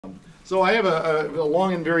So I have a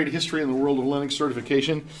long and varied history in the world of Linux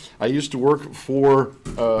certification. I used to work for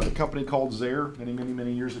a company called Xare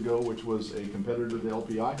many years ago, which was a competitor to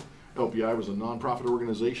LPI. LPI was a nonprofit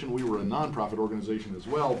organization. We were a nonprofit organization as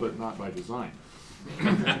well, but not by design.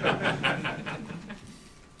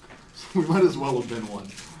 We might as well have been one.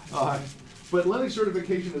 But Linux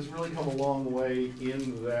certification has really come a long way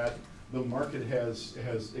in that the market has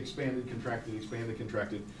expanded,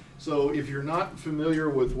 contracted. So if you're not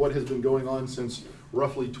familiar with what has been going on since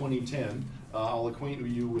roughly 2010, I'll acquaint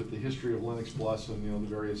you with the history of Linux Plus and the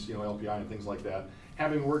various LPI and things like that.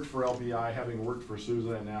 Having worked for LPI, having worked for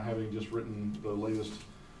SUSE, and now having just written the latest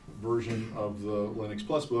version of the Linux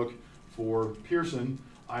Plus book for Pearson,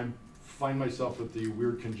 I find myself at the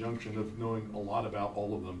weird conjunction of knowing a lot about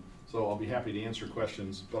all of them. So I'll be happy to answer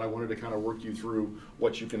questions, but I wanted to kind of work you through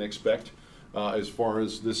what you can expect as far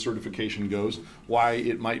as this certification goes, why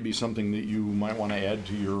it might be something that you might want to add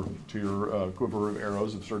to your quiver of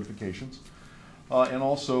arrows of certifications, and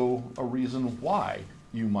also a reason why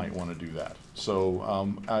you might want to do that. So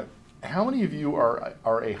how many of you are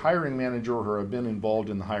a hiring manager or have been involved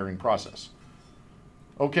in the hiring process?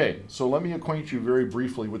 Okay, so let me acquaint you very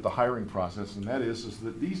briefly with the hiring process, and that is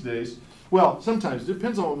that these days, well, sometimes it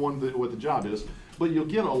depends on what the job is, but you'll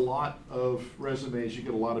get a lot of resumes, you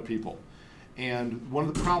get a lot of people. And one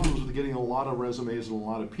of the problems with getting a lot of resumes and a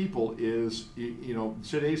lot of people is,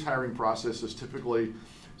 today's hiring process is typically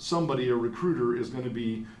somebody, a recruiter, is going to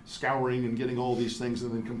be scouring and getting all these things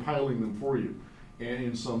and then compiling them for you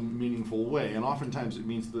in some meaningful way. And oftentimes it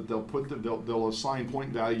means that they'll assign point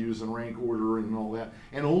values and rank order and all that,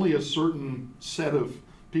 and only a certain set of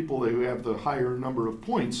people who have the higher number of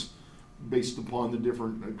points based upon the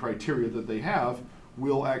different criteria that they have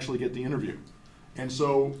will actually get the interview. And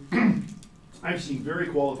so I've seen very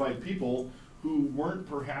qualified people who weren't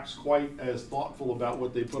perhaps quite as thoughtful about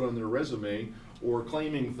what they put on their resume or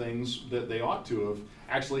claiming things that they ought to have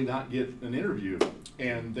actually not get an interview,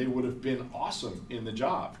 and they would have been awesome in the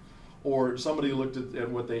job. Or somebody looked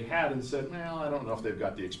at what they had and said, well, I don't know if they've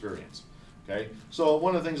got the experience. Okay? So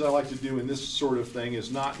one of the things I like to do in this sort of thing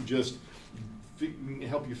is not just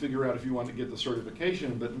help you figure out if you want to get the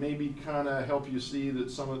certification, but maybe kind of help you see that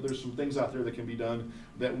there's some things out there that can be done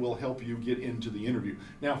that will help you get into the interview.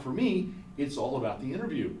 Now for me, it's all about the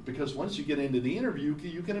interview, because once you get into the interview,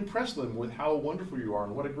 you can impress them with how wonderful you are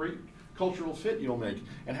and what a great cultural fit you'll make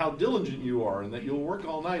and how diligent you are and that you'll work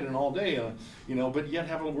all night and all day, but yet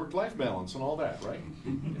have a work-life balance and all that, right?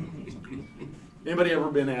 Anybody ever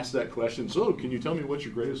been asked that question? So can you tell me what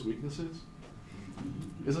your greatest weakness is?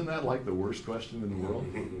 Isn't that like the worst question in the world?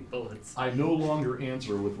 Bullets. I no longer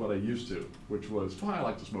answer with what I used to, which was, I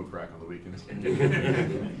like to smoke crack on the weekends.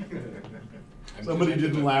 Somebody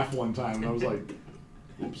didn't laugh one time, and I was like,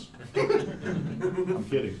 oops. I'm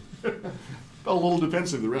kidding. Felt a little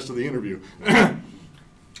defensive the rest of the interview.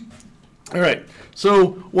 All right, so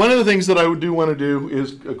one of the things that I do want to do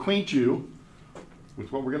is acquaint you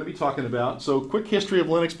with what we're going to be talking about. So quick history of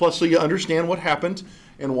Linux Plus so you understand what happened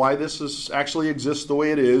and why this actually exists the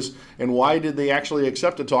way it is, and why did they actually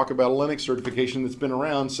accept to talk about a Linux certification that's been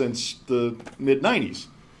around since the mid-90s.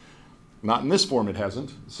 Not in this form, it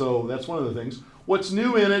hasn't. So that's one of the things. What's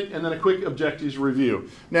new in it, and then a quick objectives review.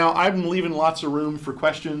 Now, I'm leaving lots of room for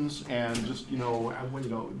questions and just,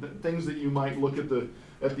 things that you might look at the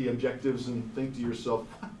objectives and think to yourself,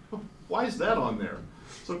 why is that on there?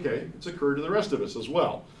 It's okay. It's occurred to the rest of us as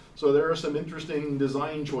well. So there are some interesting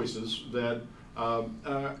design choices that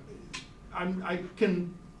I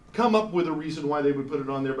can come up with a reason why they would put it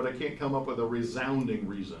on there, but I can't come up with a resounding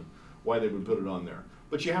reason why they would put it on there.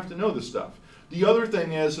 But you have to know this stuff. The other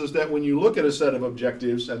thing is that when you look at a set of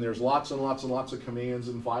objectives, and there's lots and lots and lots of commands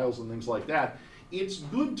and files and things like that, it's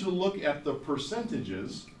good to look at the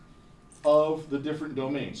percentages of the different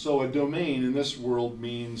domains. So a domain in this world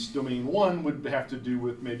means domain 1 would have to do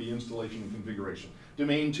with maybe installation and configuration.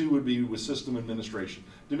 Domain 2 would be with system administration.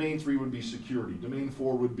 Domain 3 would be security. Domain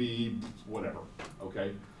 4 would be whatever,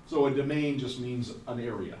 okay? So a domain just means an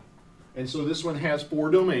area. And so this one has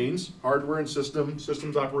 4 domains: hardware and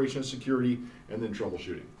systems operations, security, and then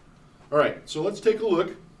troubleshooting. All right, so let's take a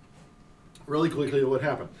look really quickly at what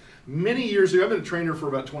happened. Many years ago, I've been a trainer for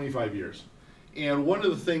about 25 years. And one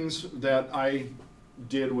of the things that I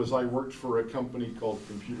did was I worked for a company called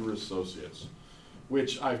Computer Associates,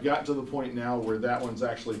 which I've got to the point now where that one's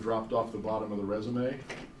actually dropped off the bottom of the resume.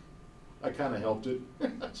 I kind of helped it.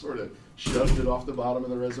 I sort of shoved it off the bottom of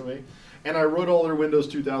the resume. And I wrote all their Windows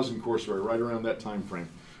 2000 courseware right around that time frame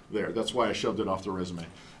there. That's why I shoved it off the resume.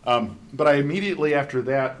 But I immediately after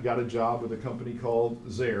that got a job with a company called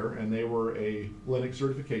Xare, and they were a Linux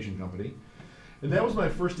certification company. And that was my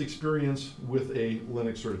first experience with a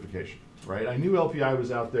Linux certification, right? I knew LPI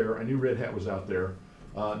was out there, I knew Red Hat was out there.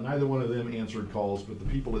 Neither one of them answered calls, but the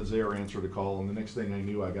people at Zaire answered a call, and the next thing I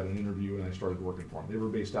knew, I got an interview and I started working for them. They were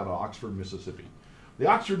based out of Oxford, Mississippi. The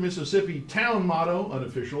Oxford, Mississippi town motto,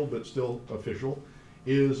 unofficial but still official,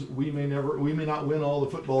 is we may not win all the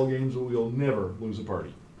football games, but we'll never lose a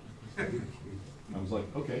party. I was like,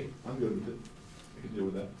 okay, I'm good with it. I can deal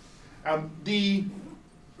with that. The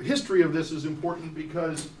history of this is important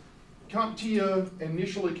because CompTIA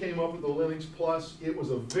initially came up with the Linux Plus. It was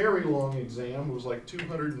a very long exam. It was like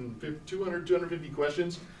 250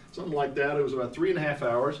 questions, something like that. It was about 3.5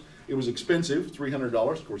 hours. It was expensive, $300.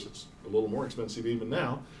 Of course, it's a little more expensive even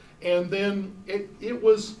now. And then it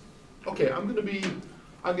was, okay, I'm going to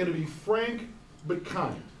be frank but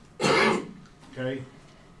kind. Okay?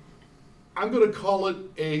 I'm going to call it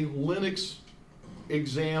a Linux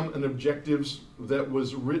exam and objectives that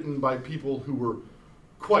was written by people who were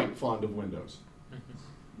quite fond of Windows.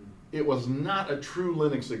 It was not a true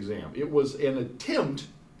Linux exam. It was an attempt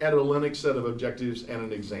at a Linux set of objectives and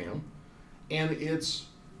an exam, and its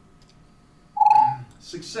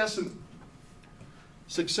success in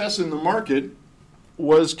the market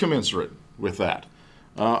was commensurate with that.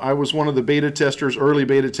 I was one of the beta testers, early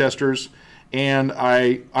beta testers, and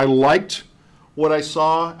I liked what I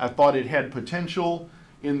saw. I thought it had potential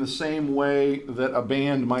in the same way that a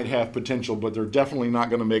band might have potential, but they're definitely not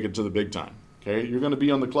going to make it to the big time. Okay, you're going to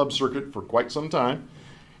be on the club circuit for quite some time,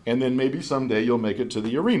 and then maybe someday you'll make it to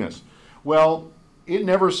the arenas. Well, it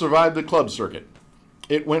never survived the club circuit.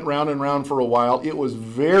 It went round and round for a while. It was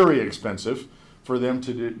very expensive for them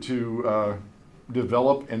to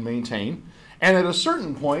develop and maintain. And at a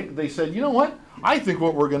certain point, they said, you know what? I think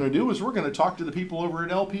what we're going to do is we're going to talk to the people over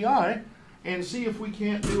at LPI and see if we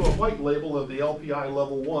can't do a white label of the LPI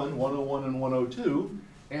level 1, 101, and 102,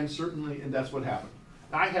 and that's what happened.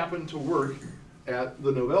 I happened to work at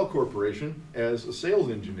the Novell Corporation as a sales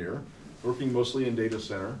engineer, working mostly in data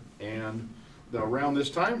center, and around this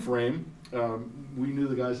time frame, we knew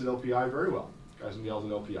the guys at LPI very well, guys and gals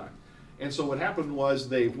at LPI. And so what happened was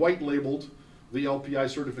they white labeled the LPI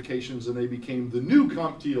certifications and they became the new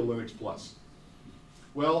CompTIA Linux Plus.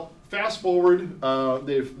 Well, fast forward,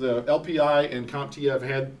 the LPI and CompTIA have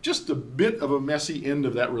had just a bit of a messy end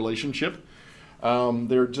of that relationship.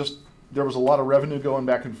 There was a lot of revenue going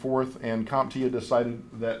back and forth, and CompTIA decided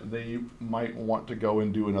that they might want to go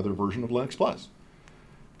and do another version of Linux Plus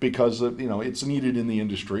because it's needed in the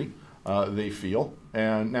industry, they feel.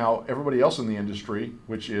 And now everybody else in the industry,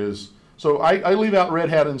 which is, so I leave out Red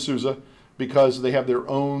Hat and SUSE because they have their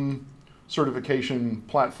own certification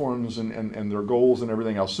platforms and their goals and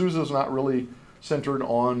everything else. SUSE is not really centered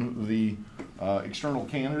on the external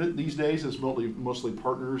candidate these days. It's mostly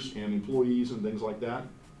partners and employees and things like that.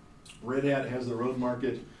 Red Hat has their own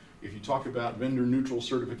market. If you talk about vendor neutral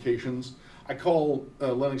certifications, I call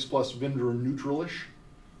Linux Plus vendor neutral-ish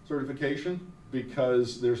certification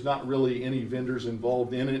because there's not really any vendors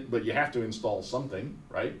involved in it, but you have to install something,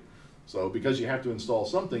 right? So because you have to install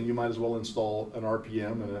something, you might as well install an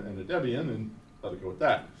RPM and a Debian and let it go with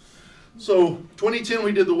that. So 2010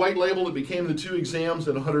 we did the white label. It became the 2 exams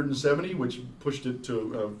at 170, which pushed it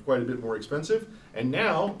to quite a bit more expensive. And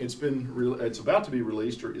now it's about to be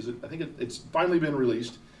released, or is it? I think it's finally been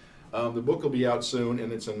released. The book will be out soon,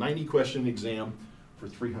 and it's a 90-question exam for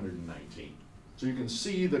 319. So you can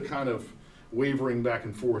see the kind of wavering back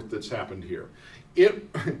and forth that's happened here.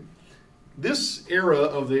 This era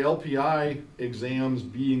of the LPI exams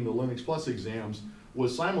being the Linux Plus exams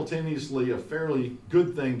was simultaneously a fairly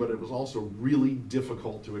good thing, but it was also really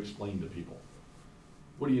difficult to explain to people.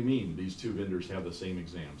 What do you mean these 2 vendors have the same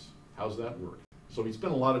exams? How's that work? So we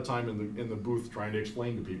spent a lot of time in the booth trying to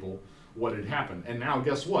explain to people what had happened. And now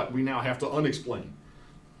guess what? We now have to unexplain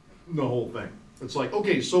the whole thing. It's like,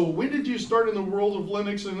 okay, so when did you start in the world of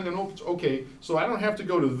Linux? Okay, so I don't have to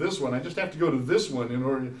go to this one. I just have to go to this one in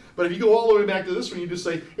order. But if you go all the way back to this one, you just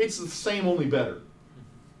say, it's the same, only better.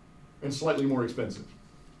 And slightly more expensive.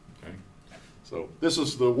 Okay? So this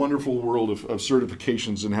is the wonderful world of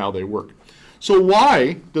certifications and how they work. So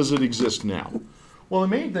why does it exist now? Well, the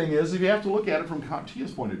main thing is, if you have to look at it from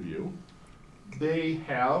CompTIA's point of view, they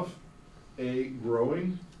have a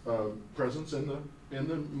growing presence in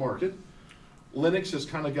the market. Linux has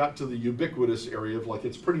kind of got to the ubiquitous area of like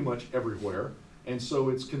it's pretty much everywhere, and so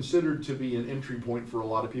it's considered to be an entry point for a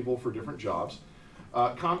lot of people for different jobs.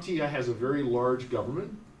 CompTIA has a very large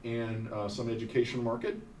government and some education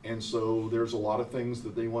market, and so there's a lot of things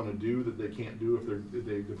that they want to do that they can't do if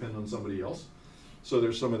they depend on somebody else. So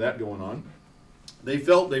there's some of that going on. They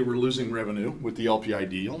felt they were losing revenue with the LPI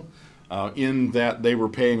deal. in that they were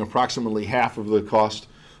paying approximately half of the cost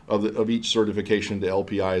of each certification to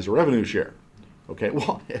LPI as a revenue share. Okay,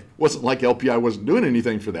 well, it wasn't like LPI wasn't doing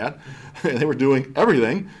anything for that. They were doing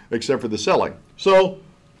everything except for the selling. So,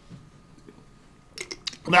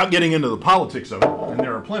 without getting into the politics of it, and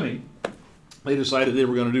there are plenty, they decided they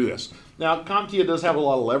were going to do this. Now, CompTIA does have a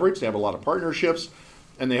lot of leverage. They have a lot of partnerships,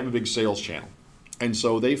 and they have a big sales channel. And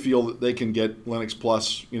so they feel that they can get Linux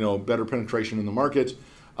Plus, better penetration in the market.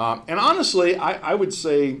 And honestly, I would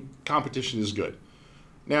say competition is good.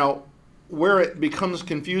 Now, where it becomes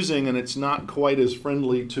confusing and it's not quite as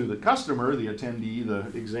friendly to the customer, the attendee,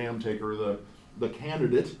 the exam taker, the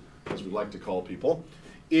candidate, as we like to call people,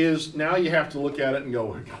 is now you have to look at it and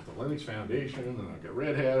go, I've got the Linux Foundation, and I've got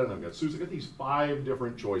Red Hat, and I've got SUSE. I've got these 5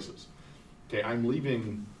 different choices. Okay, I'm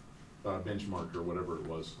leaving Benchmark or whatever it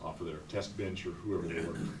was off of there, Test Bench or whoever they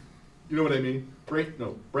were. You know what I mean?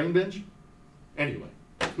 Brain Bench? Anyway,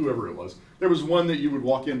 whoever it was. There was one that you would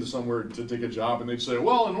walk into somewhere to take a job and they'd say,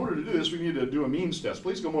 well, in order to do this, we need to do a means test.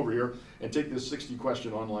 Please come over here and take this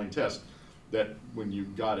 60-question online test that when you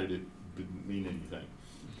got it, it didn't mean anything,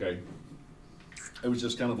 okay? It was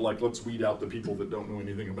just kind of like, let's weed out the people that don't know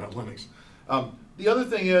anything about Linux. The other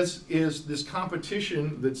thing is this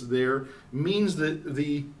competition that's there means that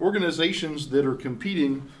the organizations that are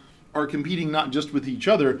competing not just with each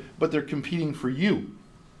other, but they're competing for you,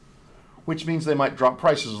 which means they might drop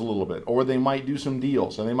prices a little bit, or they might do some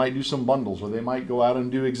deals, and they might do some bundles, or they might go out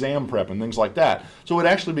and do exam prep and things like that. So it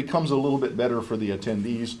actually becomes a little bit better for the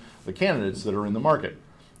attendees, the candidates that are in the market,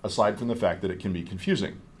 aside from the fact that it can be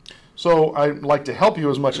confusing. So I'd like to help you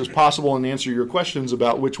as much as possible and answer your questions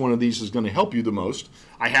about which one of these is going to help you the most.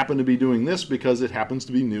 I happen to be doing this because it happens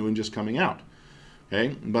to be new and just coming out.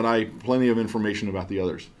 Okay, but I have plenty of information about the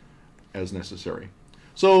others as necessary.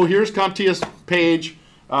 So here's CompTIA's page.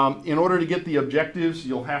 In order to get the objectives,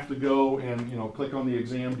 you'll have to go and click on the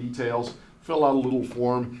exam details, fill out a little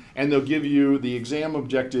form, and they'll give you the exam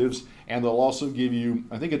objectives, and they'll also give you,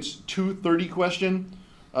 I think it's 2 30-question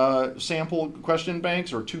sample question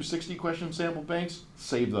banks or 2 60-question sample banks.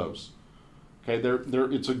 Save those. Okay,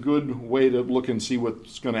 it's a good way to look and see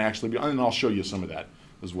what's going to actually be, and I'll show you some of that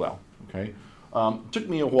as well. Okay, took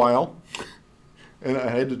me a while, and I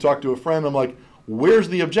had to talk to a friend. I'm like, where's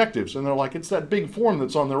the objectives? And they're like, it's that big form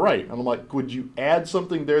that's on the right. And I'm like, could you add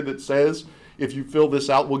something there that says, if you fill this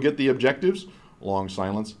out, we'll get the objectives? Long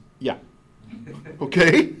silence. Yeah.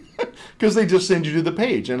 Okay. Because they just send you to the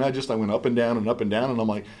page. And I went up and down and up and down. And I'm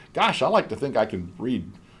like, gosh, I like to think I can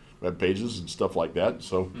read web pages and stuff like that.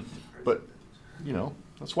 So, but,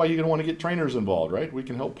 that's why you're going to want to get trainers involved, right? We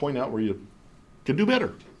can help point out where you can do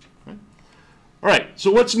better. Okay? All right.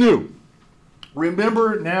 So what's new?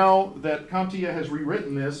 Remember now that CompTIA has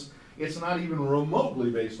rewritten this, it's not even remotely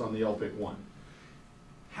based on the LPIC 1.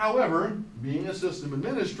 However, being a system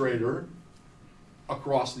administrator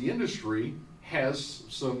across the industry has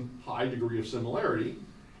some high degree of similarity.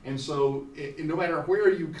 And so no matter where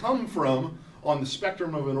you come from on the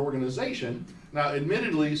spectrum of an organization, now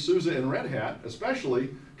admittedly SUSE and Red Hat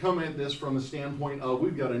especially come at this from the standpoint of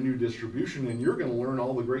we've got a new distribution and you're going to learn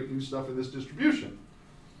all the great new stuff in this distribution,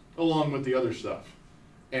 along with the other stuff.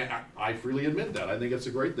 And I freely admit that. I think it's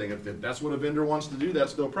a great thing. If that's what a vendor wants to do,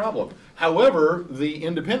 that's no problem. However, the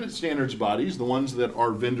independent standards bodies, the ones that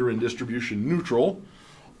are vendor and distribution neutral,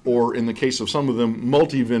 or in the case of some of them,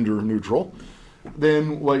 multi-vendor neutral,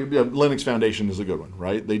 then Linux Foundation is a good one,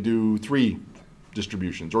 right? They do 3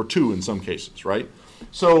 distributions, or 2 in some cases, right?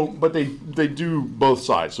 So, but they do both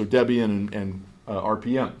sides, so Debian and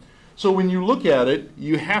RPM. So when you look at it,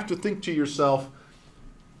 you have to think to yourself,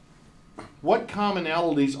 what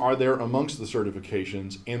commonalities are there amongst the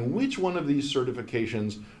certifications, and which one of these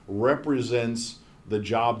certifications represents the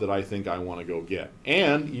job that I think I want to go get?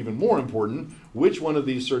 And even more important, which one of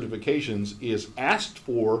these certifications is asked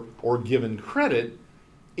for or given credit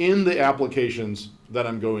in the applications that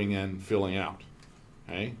I'm going and filling out?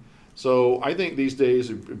 Okay? So I think these days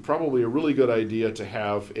it's probably a really good idea to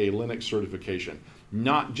have a Linux certification,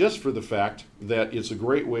 not just for the fact that it's a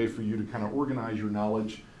great way for you to kind of organize your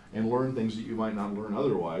knowledge and learn things that you might not learn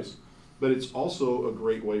otherwise, but it's also a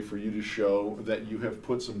great way for you to show that you have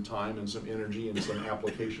put some time and some energy and some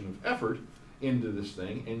application of effort into this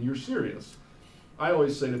thing, and you're serious. I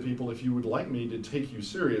always say to people, if you would like me to take you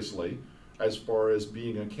seriously as far as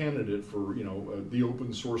being a candidate for the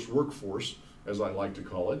open source workforce, as I like to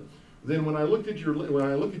call it, then when I look at your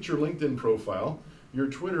LinkedIn profile, your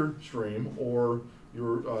Twitter stream, or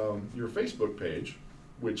your Facebook page,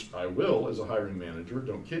 which I will as a hiring manager,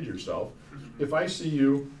 don't kid yourself. If I see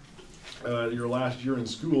you your last year in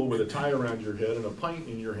school with a tie around your head and a pint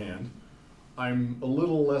in your hand, I'm a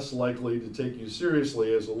little less likely to take you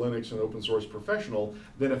seriously as a Linux and open source professional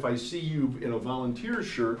than if I see you in a volunteer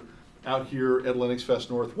shirt out here at LinuxFest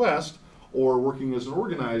Northwest, or working as an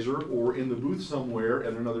organizer, or in the booth somewhere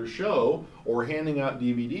at another show, or handing out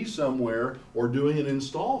DVDs somewhere, or doing an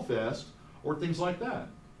install fest, or things like that.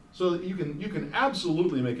 So that you can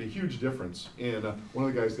absolutely make a huge difference. And one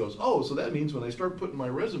of the guys goes, oh, so that means when I start putting my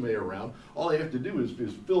resume around, all I have to do is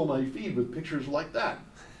fill my feed with pictures like that.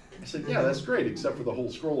 I said, yeah, that's great, except for the whole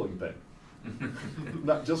scrolling thing. I'm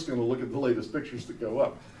not just going to look at the latest pictures that go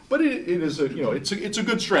up. But it is it's a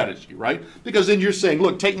good strategy, right? Because then you're saying,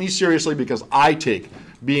 look, take me seriously because I take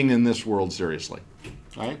being in this world seriously.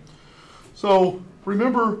 All right? So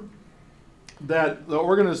remember that the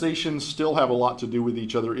organizations still have a lot to do with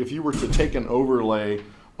each other. If you were to take an overlay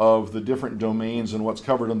of the different domains and what's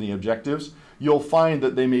covered in the objectives, you'll find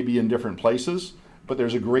that they may be in different places, but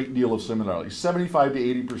there's a great deal of similarity. 75 to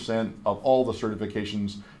 80% of all the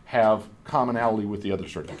certifications have commonality with the other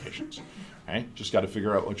certifications. Okay? Just got to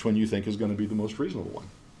figure out which one you think is going to be the most reasonable one.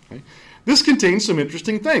 Okay? This contains some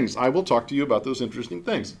interesting things. I will talk to you about those interesting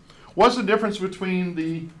things. What's the difference between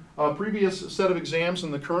the previous set of exams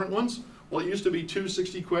and the current ones? Well, it used to be 2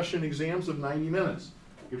 60-question exams of 90 minutes.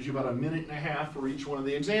 Gives you about a minute and a half for each one of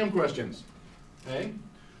the exam questions. Okay?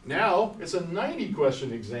 Now, it's a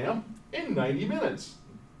 90-question exam in 90 minutes.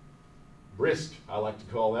 Brisk, I like to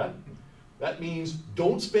call that. That means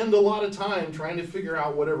don't spend a lot of time trying to figure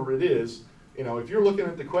out whatever it is. You know, if you're looking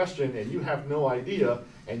at the question and you have no idea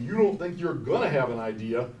and you don't think you're going to have an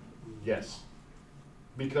idea, yes.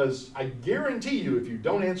 Because I guarantee you, if you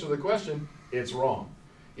don't answer the question, it's wrong.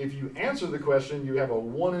 If you answer the question, you have a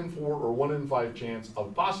 1 in 4 or 1 in 5 chance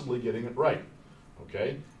of possibly getting it right.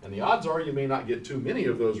 Okay? And the odds are you may not get too many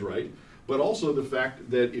of those right, but also the fact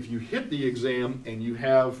that if you hit the exam and you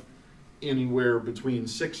have anywhere between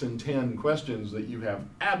 6 and 10 questions that you have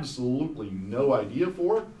absolutely no idea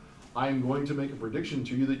for, I'm going to make a prediction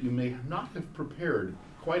to you that you may not have prepared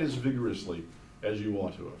quite as vigorously as you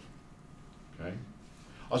ought to have. Okay?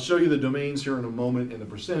 I'll show you the domains here in a moment and the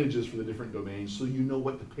percentages for the different domains so you know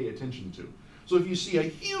what to pay attention to. So if you see a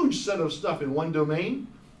huge set of stuff in one domain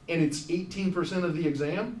and it's 18% of the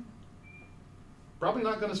exam, probably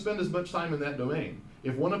not going to spend as much time in that domain.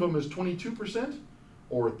 If one of them is 22%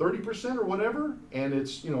 or 30% or whatever, and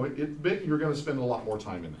it's, you're going to spend a lot more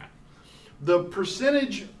time in that. The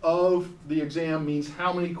percentage of the exam means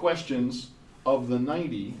how many questions of the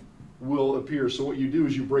 90 will appear. So what you do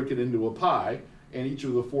is you break it into a pie, and each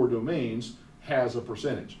of the 4 domains has a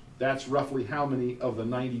percentage. That's roughly how many of the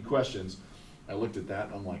 90 questions. I looked at that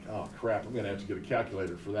and I'm like, oh crap, I'm gonna have to get a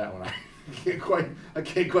calculator for that one. I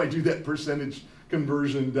can't quite do that percentage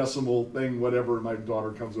conversion decimal thing, whatever. And my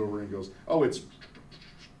daughter comes over and goes, oh, it's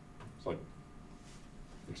like,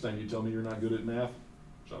 next time you tell me you're not good at math,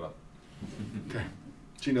 shut up. Okay.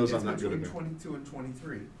 She knows I'm not good at math. It's between 22 and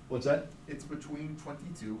 23. What's that? It's between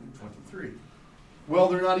 22 and 23. Well,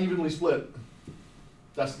 they're not evenly split.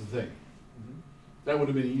 That's the thing. That would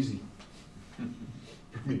have been easy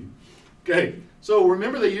for me. Okay, so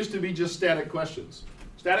remember they used to be just static questions.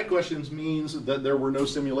 Static questions means that there were no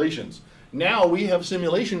simulations. Now we have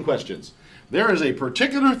simulation questions. There is a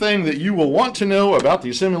particular thing that you will want to know about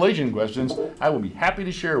these simulation questions. I will be happy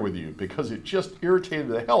to share with you because it just irritated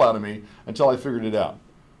the hell out of me until I figured it out.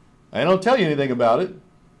 I don't tell you anything about it,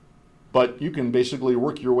 but you can basically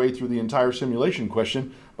work your way through the entire simulation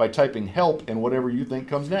question by typing help and whatever you think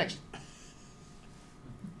comes next.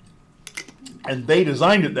 And they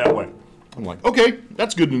designed it that way. I'm like, okay,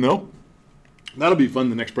 that's good to know. That'll be fun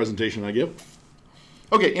the next presentation I give.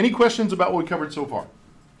 Okay, any questions about what we covered so far?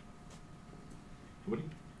 Anybody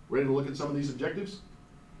ready to look at some of these objectives?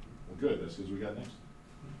 Well, good, that's because we got next.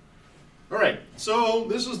 All right, so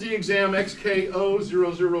this is the exam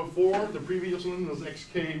XKO004. The previous one was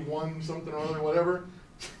XK1 something or other, whatever.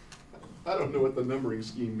 I don't know what the numbering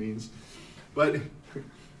scheme means, but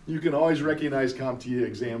you can always recognize CompTIA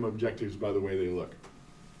exam objectives by the way they look.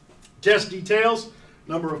 Test details,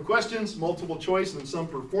 number of questions, multiple choice, and some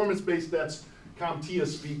performance-based. That's CompTIA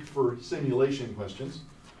speak for simulation questions.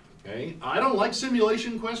 Okay, I don't like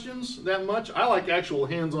simulation questions that much. I like actual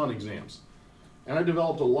hands-on exams. And I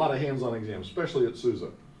developed a lot of hands-on exams, especially at Sousa.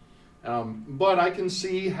 But I can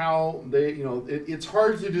see how they, it's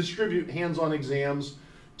hard to distribute hands-on exams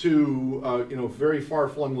to, very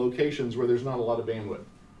far-flung locations where there's not a lot of bandwidth,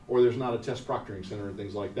 or there's not a test proctoring center and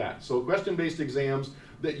things like that. So question-based exams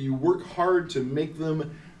that you work hard to make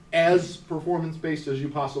them as performance-based as you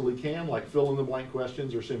possibly can, like fill-in-the-blank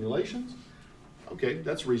questions or simulations. Okay,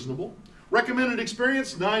 that's reasonable. Recommended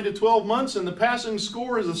experience, 9 to 12 months, and the passing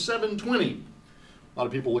score is a 720. A lot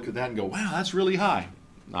of people look at that and go, wow, that's really high.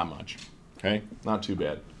 Not much, okay? Not too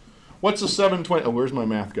bad. What's a 720? Oh, where's my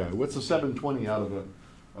math guy? What's a 720 out of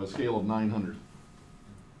a scale of 900?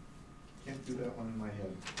 Can't do that one in my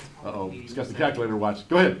head. Uh-oh, he's got the calculator watch.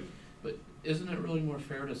 Go ahead. But isn't it really more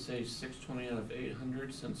fair to say 620 out of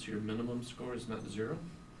 800 since your minimum score is not 0?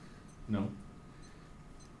 No.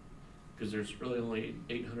 Because there's really only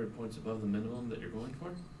 800 points above the minimum that you're going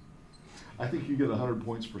for? I think you get 100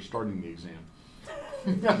 points for starting the exam.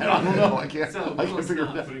 I don't know. I can't figure it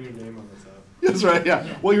out. Putting your name on the top. That's right,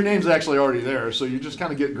 yeah. Well, your name's actually already there, so you just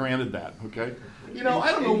kind of get granted that, okay? You know,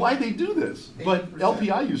 I don't know why they do this, but 80%.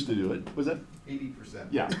 LPI used to do it. Was that? 80%.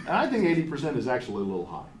 Yeah, and I think 80% is actually a little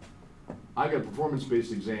high. I got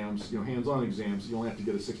performance-based exams, you know, hands-on exams, you only have to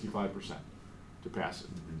get a 65% to pass it,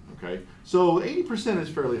 okay? So 80% is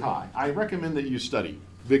fairly high. I recommend that you study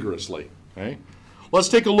vigorously, okay? Let's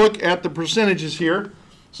take a look at the percentages here.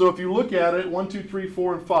 So if you look at it, 1, 2, 3,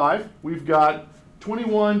 4, and 5, we've got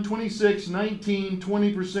 21, 26, 19,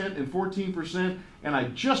 20%, and 14%. And I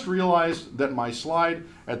just realized that my slide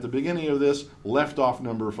at the beginning of this left off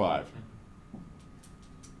number 5.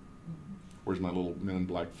 Where's my little Men in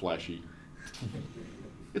Black flashy?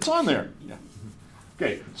 It's on there. Yeah.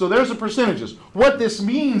 Okay, so there's the percentages. What this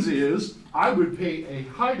means is I would pay a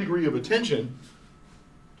high degree of attention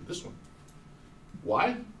to this one.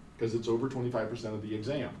 Why? Because it's over 25% of the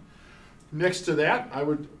exam. Next to that, I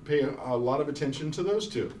would pay a lot of attention to those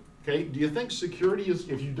two. Okay, do you think security is,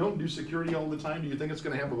 if you don't do security all the time, do you think it's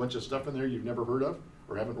going to have a bunch of stuff in there you've never heard of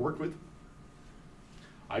or haven't worked with?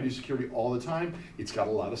 I do security all the time. It's got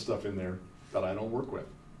a lot of stuff in there that I don't work with.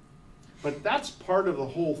 But that's part of the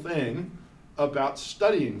whole thing about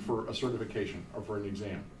studying for a certification or for an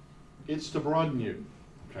exam. It's to broaden you,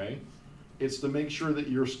 okay? It's to make sure that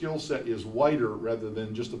your skill set is wider rather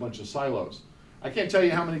than just a bunch of silos. I can't tell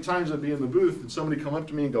you how many times I'd be in the booth and somebody come up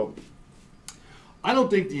to me and go, I don't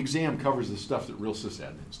think the exam covers the stuff that real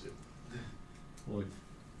sysadmins do. Well,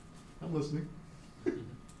 I'm listening.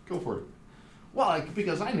 Go for it. Well,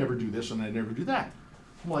 because I never do this and I never do that.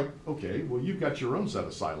 I'm like, okay, well, you've got your own set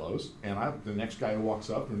of silos, and the next guy who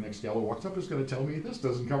walks up, or the next gal who walks up is going to tell me this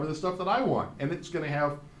doesn't cover the stuff that I want, and it's going to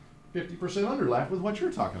have 50% underlap with what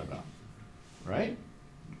you're talking about, right?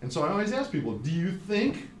 And so I always ask people, do you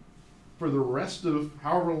think for the rest of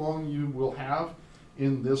however long you will have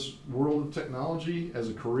in this world of technology as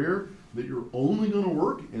a career that you're only going to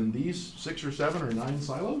work in these 6 or 7 or 9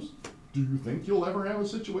 silos? Do you think you'll ever have a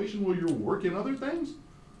situation where you'll work in other things?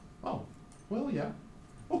 Oh, well, yeah.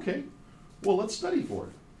 Okay, well, let's study for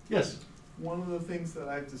it. Yes? One of the things that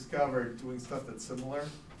I've discovered doing stuff that's similar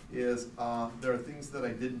is there are things that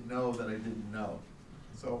I didn't know that I didn't know.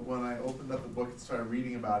 So when I opened up the book and started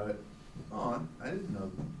reading about it, I didn't know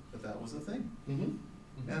that that was a thing.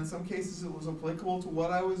 Mm-hmm. And in some cases it was applicable to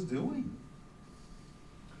what I was doing.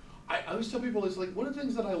 I always tell people, it's like, one of the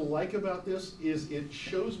things that I like about this is it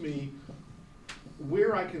shows me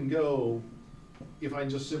where I can go if I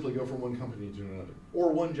just simply go from one company to another,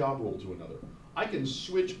 or one job role to another. I can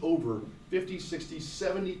switch over 50, 60,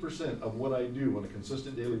 70% of what I do on a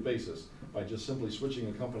consistent daily basis by just simply switching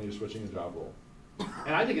a company or switching a job role.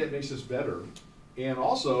 And I think it makes us better. And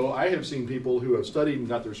also, I have seen people who have studied and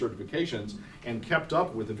got their certifications and kept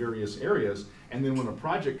up with the various areas, and then when a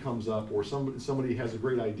project comes up or somebody has a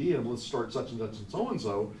great idea and let's start such and such and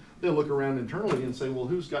so, they'll look around internally and say, well,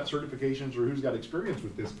 who's got certifications or who's got experience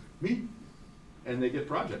with this? Me. And they get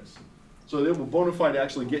projects. So they will bona fide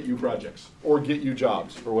actually get you projects or get you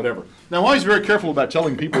jobs or whatever. Now, I'm always very careful about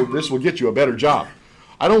telling people this will get you a better job.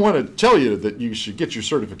 I don't want to tell you that you should get your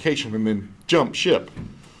certification and then jump ship.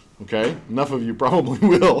 Okay, enough of you probably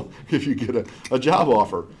will if you get a job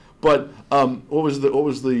offer. But what was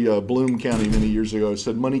the Bloom County many years ago? It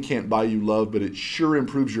said money can't buy you love, but it sure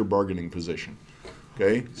improves your bargaining position.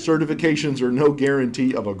 Okay, certifications are no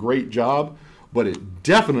guarantee of a great job, but it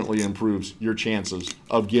definitely improves your chances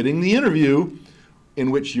of getting the interview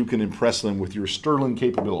in which you can impress them with your sterling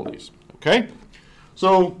capabilities. Okay.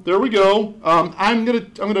 So there we go. I'm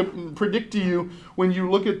gonna predict to you when you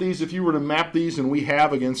look at these, if you were to map these, and we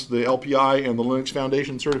have against the LPI and the Linux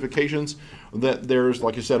Foundation certifications, that there's,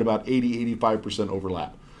 like I said, about 80–85%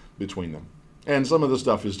 overlap between them. And some of the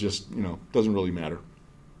stuff is just, doesn't really matter.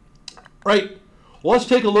 Right. Well, let's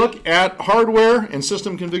take a look at hardware and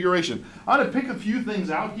system configuration. I'm going to pick a few things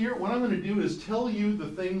out here. What I'm going to do is tell you the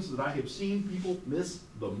things that I have seen people miss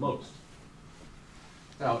the most.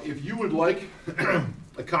 Now, if you would like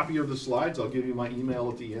a copy of the slides, I'll give you my email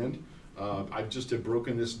at the end. I just have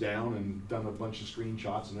broken this down and done a bunch of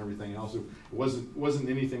screenshots and everything else. It wasn't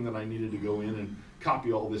anything that I needed to go in and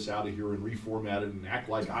copy all this out of here and reformat it and act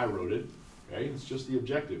like I wrote it. Okay, it's just the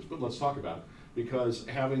objectives, but let's talk about it. Because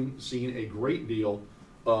having seen a great deal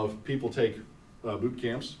of people take boot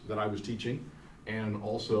camps that I was teaching, and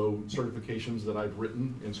also certifications that I've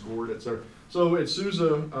written and scored, etc. So at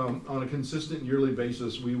Sousa, on a consistent yearly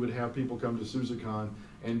basis, we would have people come to SousaCon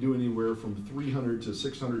and do anywhere from 300 to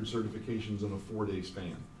 600 certifications in a 4-day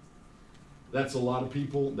span. That's a lot of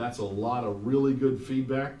people. That's a lot of really good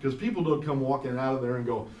feedback, because people don't come walking out of there and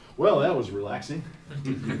go, well, that was relaxing.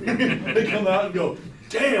 They come out and go,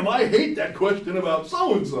 damn, I hate that question about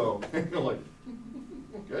so-and-so. And you're like,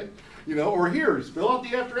 okay. You know, or here, fill out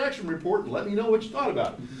the after-action report and let me know what you thought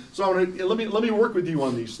about it. So let me work with you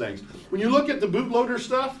on these things. When you look at the bootloader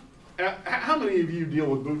stuff, how many of you deal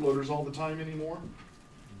with bootloaders all the time anymore?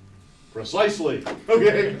 Precisely.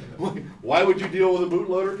 Okay. Why would you deal with a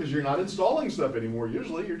bootloader? Because you're not installing stuff anymore.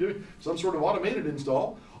 Usually you're doing some sort of automated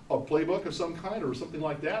install, a playbook of some kind or something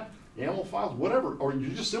like that, YAML files, whatever, or you're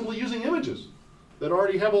just simply using images that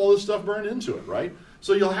already have all this stuff burned into it, right?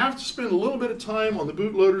 So you'll have to spend a little bit of time on the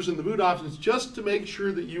bootloaders and the boot options just to make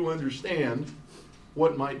sure that you understand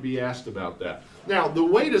what might be asked about that. Now, the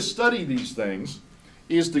way to study these things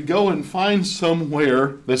is to go and find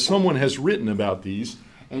somewhere that someone has written about these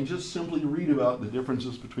and just simply read about the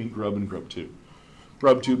differences between Grub and Grub 2.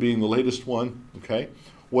 Grub 2 being the latest one, okay?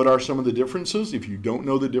 What are some of the differences? If you don't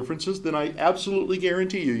know the differences, then I absolutely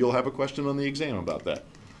guarantee you'll have a question on the exam about that.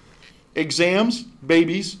 Exams,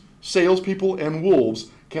 babies, salespeople, and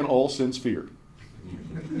wolves can all sense fear.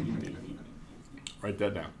 Write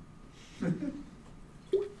that down.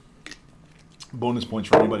 Bonus points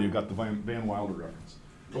for anybody who got the Van Wilder reference.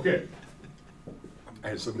 Okay. I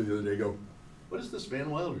had somebody the other day go, what is this Van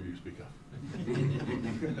Wilder you speak of?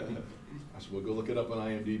 I said, well, go look it up on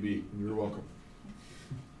IMDb. You're welcome.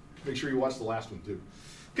 Make sure you watch the last one, too.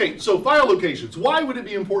 Okay, so file locations. Why would it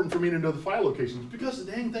be important for me to know the file locations? Because the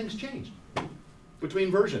dang thing's changed between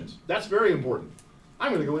versions. That's very important.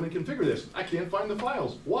 I'm going to go in and configure this. I can't find the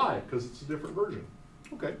files. Why? Because it's a different version.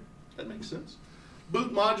 Okay, that makes sense.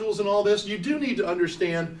 Boot modules and all this, you do need to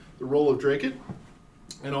understand the role of Drake-It,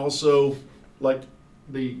 and also like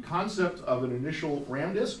the concept of an initial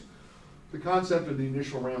RAM disk, the concept of the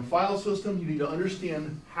initial RAM file system. You need to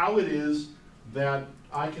understand how it is that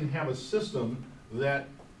I can have a system that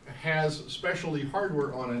has specialty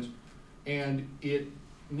hardware on it, and it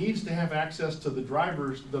needs to have access to the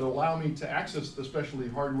drivers that allow me to access the specialty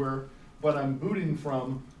hardware, but I'm booting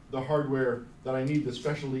from the hardware that I need the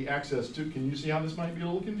specialty access to. Can you see how this might be a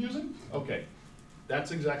little confusing? Okay,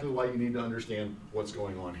 that's exactly why you need to understand what's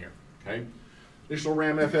going on here, okay? Initial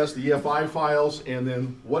RAM FS, the EFI files, and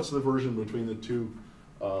then what's the version between the two?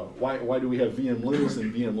 Why do we have VM Linux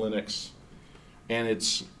and VM Linux? And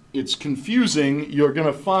it's confusing. You're going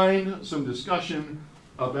to find some discussion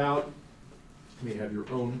about, you may have your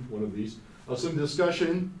own one of these, some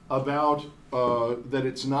discussion about that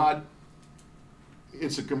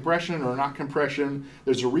it's a compression or not compression.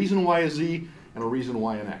 There's a reason why a Z and a reason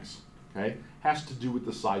why an X, okay? Has to do with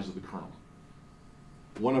the size of the kernel.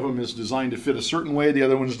 One of them is designed to fit a certain way, the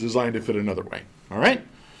other one is designed to fit another way, all right?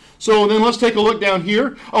 So then let's take a look down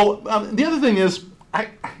here. Oh, the other thing is,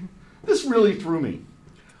 this really threw me.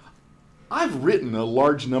 I've written a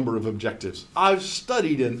large number of objectives. I've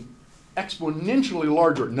studied an exponentially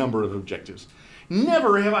larger number of objectives.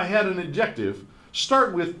 Never have I had an objective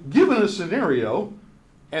start with given a scenario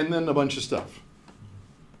and then a bunch of stuff.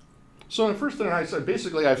 So the first thing I said,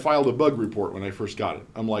 basically I filed a bug report when I first got it.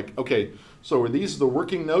 I'm like, okay, so are these the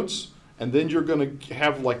working notes and then you're going to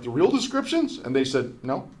have like the real descriptions? And they said,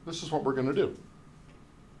 no, this is what we're going to do.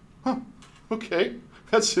 Huh, okay,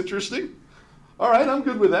 that's interesting. All right, I'm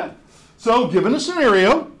good with that. So given a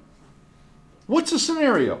scenario, what's a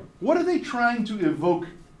scenario? What are they trying to evoke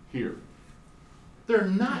here? They're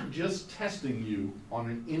not just testing you on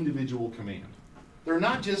an individual command. They're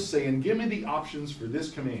not just saying, give me the options for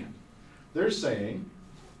this command. They're saying,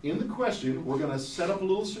 in the question, we're going to set up a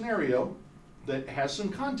little scenario that has some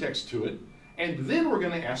context to it, and then we're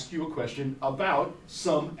going to ask you a question about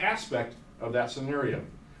some aspect of that scenario.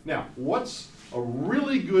 Now, what's a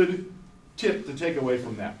really good tip to take away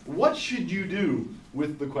from that? What should you do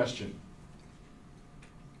with the question?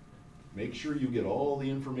 Make sure you get all the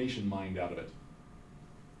information mined out of it.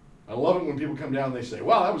 I love it when people come down and they say,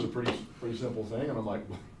 wow, that was a pretty simple thing. And I'm like,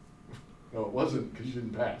 no, it wasn't, because you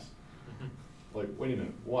didn't pass. Like, wait a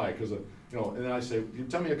minute, why? Because, and then I say, you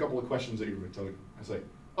tell me a couple of questions that you were telling. I say,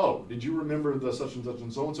 oh, did you remember the such and such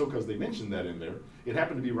and so? Because they mentioned that in there. It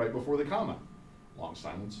happened to be right before the comma. Long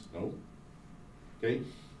silence, no. Okay.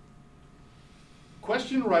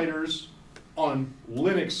 Question writers on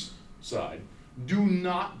Linux side do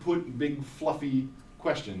not put big fluffy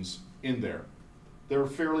questions in there. They're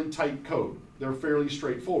fairly tight code. They're fairly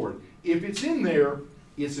straightforward. If it's in there,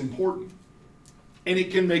 it's important. And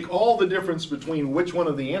it can make all the difference between which one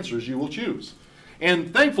of the answers you will choose.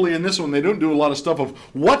 And thankfully in this one, they don't do a lot of stuff of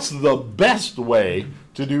what's the best way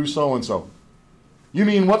to do so-and-so. You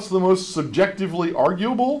mean what's the most subjectively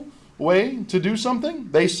arguable way to do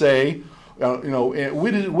something? They say,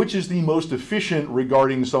 which is the most efficient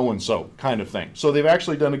regarding so-and-so kind of thing. So they've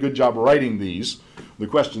actually done a good job writing the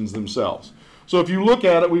questions themselves. So if you look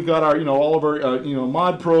at it, we've got our, all of our,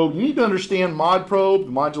 mod probe. You need to understand mod probe,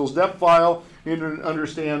 the module's depth file. You need to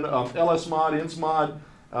understand ls mod, ins mod,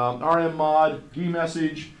 rm mod,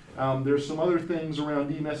 dmessage. There's some other things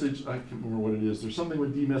around dmessage. I can't remember what it is. There's something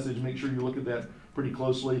with dmessage. Make sure you look at that pretty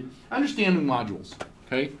closely. Understanding modules,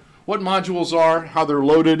 okay? What modules are, how they're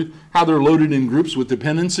loaded in groups with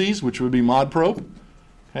dependencies, which would be mod probe,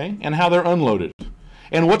 okay? And how they're unloaded.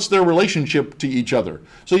 And what's their relationship to each other.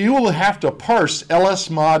 So you will have to parse ls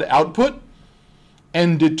mod output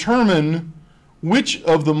and determine which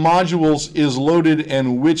of the modules is loaded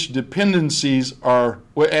and which dependencies are,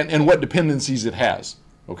 and what dependencies it has,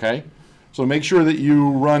 okay? So make sure that you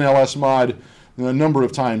run ls mod a number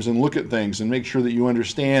of times and look at things and make sure that you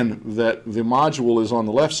understand that the module is on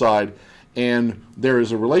the left side and there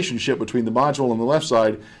is a relationship between the module on the left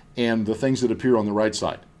side and the things that appear on the right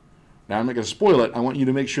side. Now, I'm not going to spoil it. I want you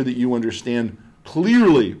to make sure that you understand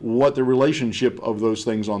clearly what the relationship of those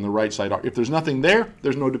things on the right side are. If there's nothing there,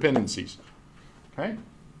 there's no dependencies. Okay?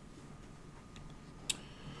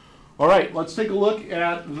 All right, let's take a look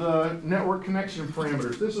at the network connection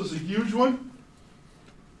parameters. This is a huge one.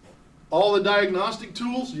 All the diagnostic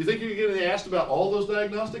tools. You think you're going to get asked about all those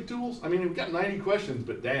diagnostic tools? I mean, we've got 90 questions,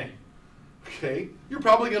 but dang. Okay? You're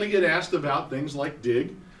probably going to get asked about things like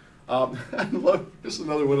dig. This is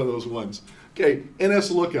another one of those ones. Okay,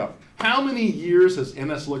 NS lookup. How many years has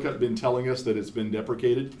NS lookup been telling us that it's been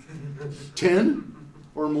deprecated? 10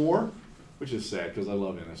 or more? Which is sad because I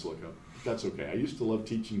love NS lookup. That's okay. I used to love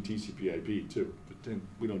teaching TCP/IP too, but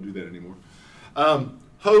we don't do that anymore.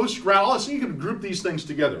 Host, route, so you can group these things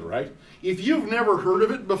together, right? If you've never heard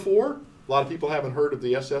of it before, a lot of people haven't heard of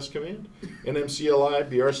the SS command, NMCLI,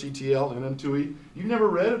 BRCTL, NM2E. You've never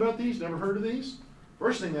read about these, never heard of these?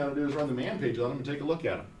 First thing you ought to do is run the man page on them and take a look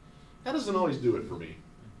at them. That doesn't always do it for me.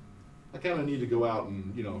 I kind of need to go out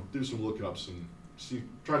and do some lookups and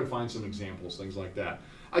try to find some examples, things like that.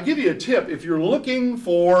 I'll give you a tip. If you're looking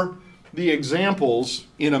for the examples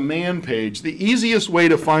in a man page, the easiest way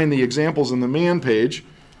to find the examples in the man page,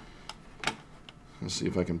 let's see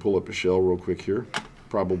if I can pull up a shell real quick here.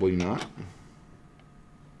 Probably not.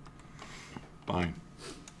 Fine.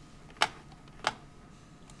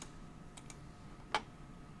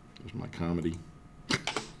 There's my comedy.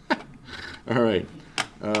 All right,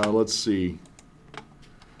 let's see.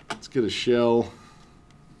 Let's get a shell.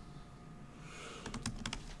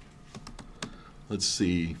 Let's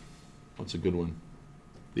see. What's a good one?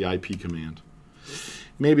 The IP command.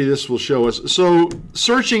 Maybe this will show us. So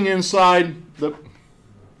searching inside the...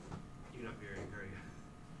 You're not very great.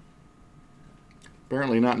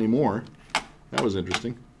 Apparently not anymore. That was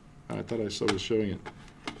interesting. I thought I was showing it.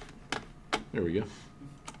 There we go.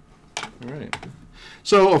 All right.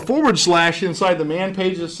 So a / inside the man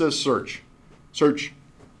page that says search. Search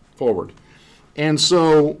forward. And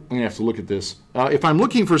so I'm going to have to look at this. If I'm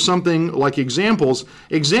looking for something like examples,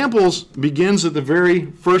 examples begins at the very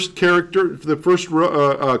first character, the first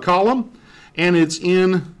column, and it's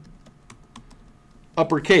in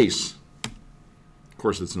uppercase. Of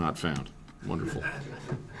course, it's not found. Wonderful.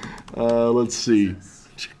 Let's see.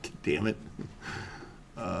 Damn it.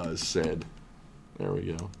 Said. There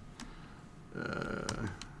we go.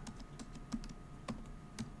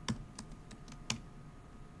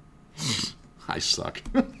 I suck.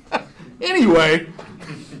 Anyway,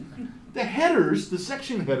 the headers, the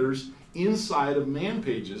section headers inside of man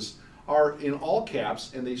pages are in all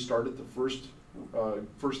caps and they start at the first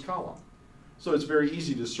column. So it's very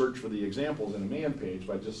easy to search for the examples in a man page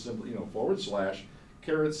by just simply, /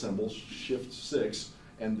 caret symbol, shift 6,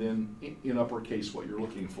 and then in uppercase what you're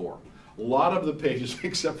looking for. A lot of the pages,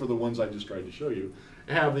 except for the ones I just tried to show you,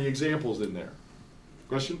 have the examples in there.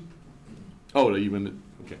 Question? Oh, even,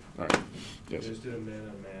 okay, all right. Yes. Just do a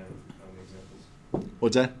man-on-man examples.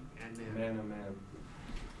 What's that? Man-on-man.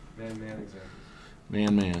 Man-man examples.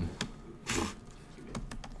 Man.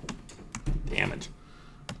 Damn it.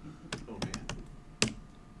 Oh, man.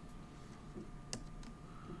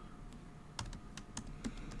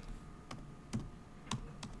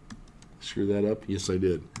 Screw that up? Yes, I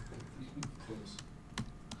did. Close.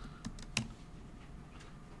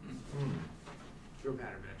 Your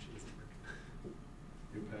pattern match doesn't work.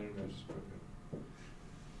 Your pattern internet just broke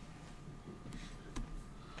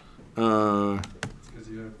Uh, It's because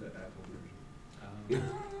you have the Apple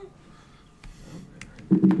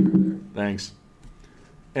version. Thanks.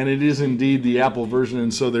 And it is indeed the Apple version,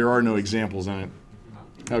 and so there are no examples in it.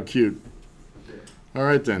 How cute. All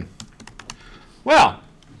right, then. Well,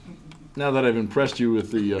 now that I've impressed you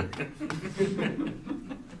with the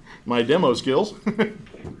my demo skills,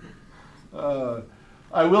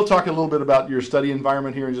 I will talk a little bit about your study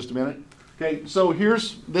environment here in just a minute. Okay, so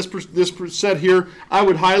here's this set here. I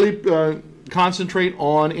would highly concentrate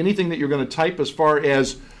on anything that you're going to type as far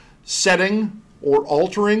as setting or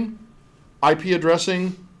altering IP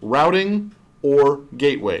addressing, routing, or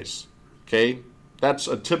gateways. Okay, that's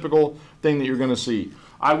a typical thing that you're going to see.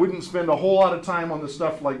 I wouldn't spend a whole lot of time on the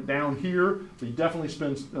stuff like down here, but you definitely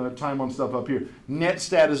spend time on stuff up here.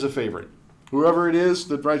 Netstat is a favorite. Whoever it is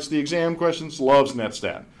that writes the exam questions loves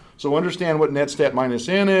Netstat. So understand what netstat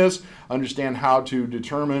 -n is, understand how to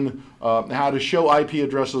determine, how to show IP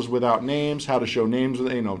addresses without names, how to show names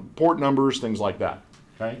with, port numbers, things like that.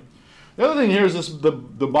 Okay. The other thing here is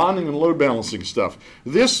the bonding and load balancing stuff.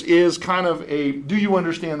 This is kind of a, do you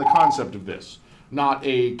understand the concept of this? Not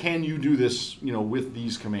a, can you do this, with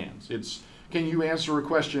these commands? It's, can you answer a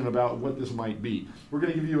question about what this might be? We're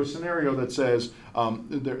going to give you a scenario that says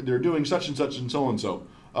they're doing such and such and so and so.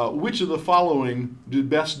 Which of the following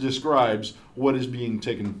best describes what is being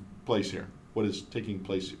taken place here? What is taking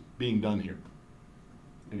place, being done here?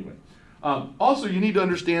 Anyway. Also, you need to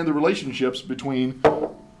understand the relationships between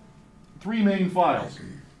three main files.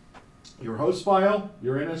 Your host file,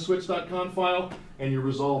 your nsswitch.conf file, and your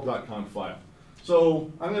resolve.conf file.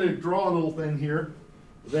 So I'm going to draw a little thing here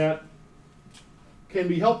that can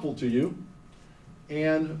be helpful to you.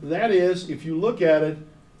 And that is, if you look at it,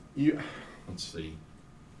 let's see.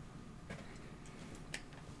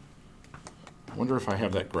 I wonder if I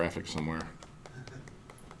have that graphic somewhere.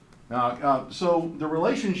 Now, so the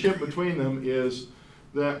relationship between them is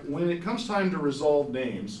that when it comes time to resolve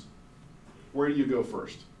names, where do you go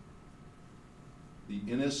first? The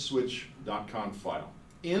nsswitch.conf file.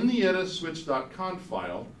 In the nsswitch.conf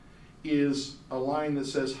file is a line that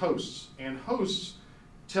says hosts, and hosts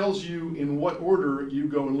tells you in what order you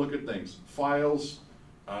go and look at things. Files,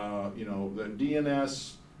 the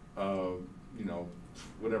DNS,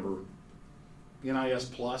 whatever, NIS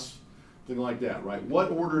plus, thing like that, right?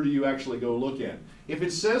 What order do you actually go look at? If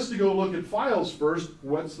it says to go look at files first,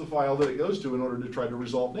 what's the file that it goes to in order to try to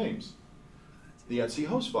resolve names? The etc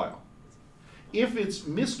host file. If it's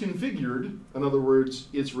misconfigured, in other words,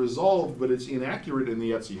 it's resolved but it's inaccurate in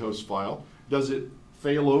the etc host file, does it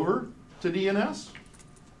fail over to DNS?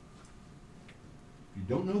 If you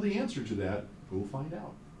don't know the answer to that, go find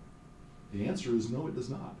out. The answer is no, it does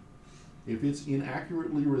not. If it's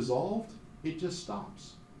inaccurately resolved, it just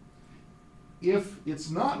stops. If it's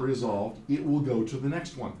not resolved, it will go to the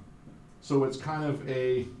next one. So it's kind of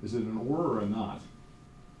a, is it an or a not?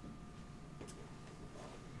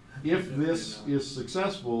 If this is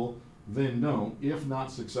successful, then don't. If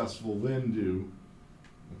not successful, then do.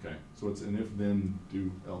 Okay, so it's an if, then,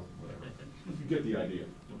 do, else, whatever. You get the idea,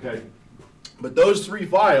 okay? But those three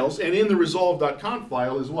files, and in the resolve.conf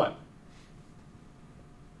file is what?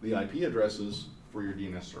 The IP addresses for your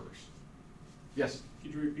DNS servers. Yes?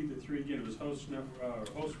 Could you repeat the three again? It was host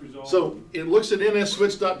resolve. So it looks at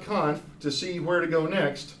nsswitch.conf to see where to go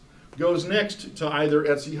next, goes next to either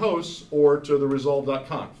etc hosts or to the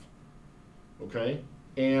resolve.conf. Okay?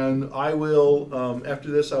 And I will, after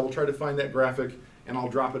this, I will try to find that graphic and I'll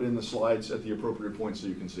drop it in the slides at the appropriate point so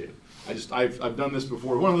you can see it. I've done this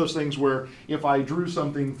before. One of those things where if I drew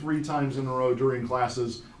something 3 times in a row during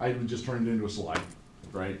classes, I would just turn it into a slide,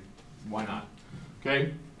 right? Why not?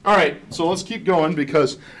 Okay? All right, so let's keep going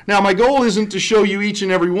because now my goal isn't to show you each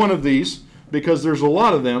and every one of these because there's a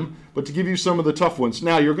lot of them, but to give you some of the tough ones.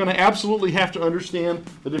 Now, you're going to absolutely have to understand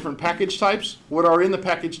the different package types, what are in the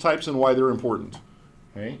package types and why they're important.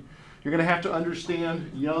 Okay? You're going to have to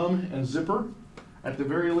understand yum and zipper. At the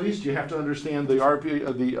very least, you have to understand the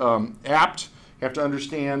apt. You have to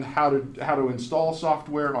understand how to install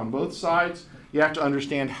software on both sides. You have to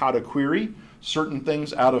understand how to query certain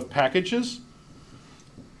things out of packages.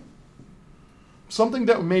 Something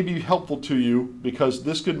that may be helpful to you, because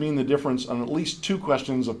this could mean the difference on at least 2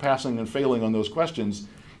 questions of passing and failing on those questions,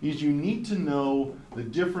 is you need to know the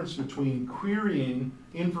difference between querying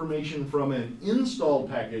information from an installed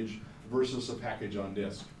package versus a package on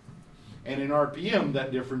disk. And in RPM,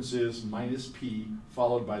 that difference is -p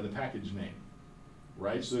followed by the package name,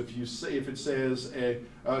 right? So if it says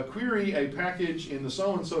query a package in the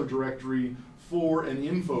so-and-so directory for an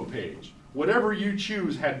info page, whatever you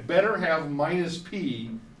choose had better have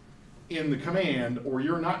 -p in the command, or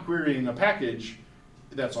you're not querying a package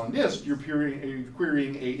that's on disk, you're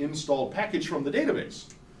querying a installed package from the database.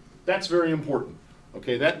 That's very important.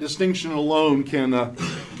 Okay, that distinction alone can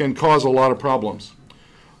cause a lot of problems.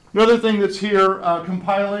 Another thing that's here,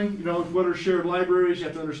 compiling, what are shared libraries? You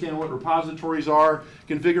have to understand what repositories are,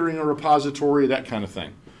 configuring a repository, that kind of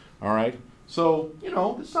thing. All right, so,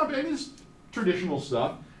 it's not bad, it's traditional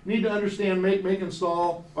stuff. You need to understand make,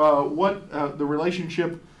 install, what the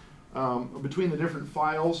relationship between the different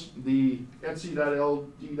files, the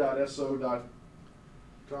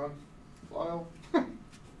etc.ld.so.conf file,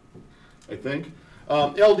 I think.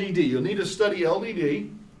 LDD, you'll need to study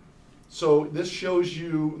LDD. So this shows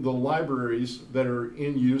you the libraries that are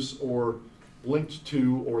in use or linked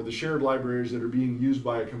to, or the shared libraries that are being used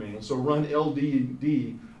by a command. So run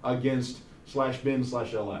LDD against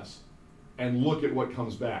 /bin/ls and look at what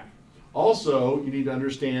comes back. Also, you need to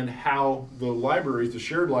understand how the libraries, the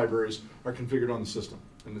shared libraries, are configured on the system.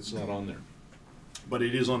 And it's not on there. But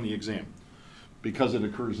it is on the exam because it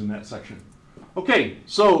occurs in that section. Okay,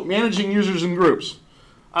 so managing users and groups.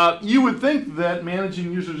 You would think that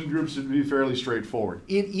managing users and groups would be fairly straightforward.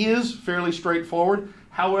 It is fairly straightforward.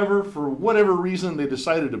 However, for whatever reason, they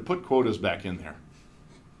decided to put quotas back in there.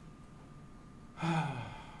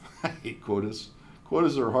 I hate quotas.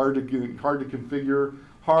 Quotas are hard to configure,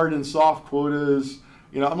 hard and soft quotas.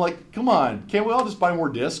 I'm like, come on, can't we all just buy more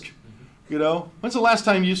disk? When's the last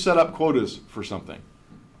time you set up quotas for something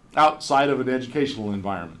outside of an educational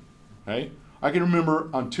environment? Okay? I can remember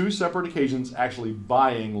on 2 separate occasions actually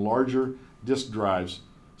buying larger disk drives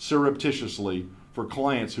surreptitiously for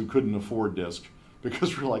clients who couldn't afford disk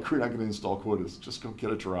because we're like, we're not going to install quotas. Just go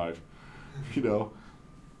get a drive. It was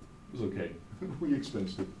okay. We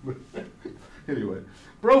expensed it. Anyway,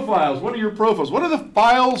 profiles. What are your profiles? What are the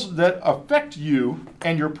files that affect you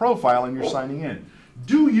and your profile and you're signing in?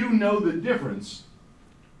 Do you know the difference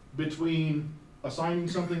between assigning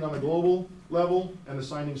something on a global level and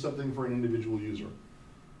assigning something for an individual user?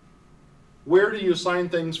 Where do you assign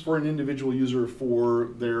things for an individual user for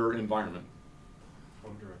their environment?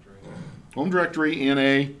 Home directory. Home directory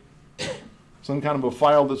in some kind of a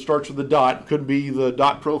file that starts with a dot. Could be the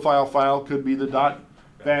dot profile file, could be the dot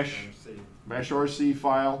bash rc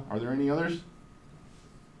file. Are there any others?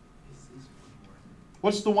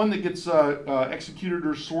 What's the one that gets executed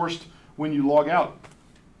or sourced when you log out?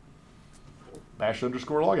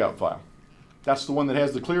 bash_logout file. That's the one that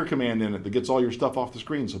has the clear command in it that gets all your stuff off the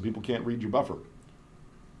screen so people can't read your buffer.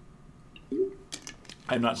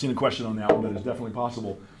 I have not seen a question on that one, but it's definitely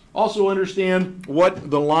possible. Also understand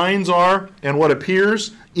what the lines are and what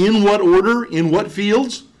appears, in what order, in what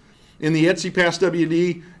fields, in the etc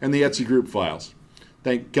passwd and the etc group files.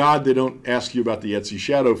 Thank God they don't ask you about the etc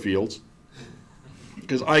shadow fields,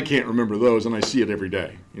 because I can't remember those and I see it every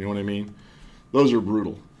day. You know what I mean? Those are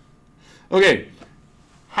brutal. Okay,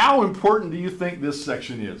 how important do you think this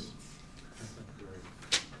section is?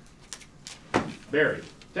 Very.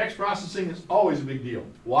 Text processing is always a big deal.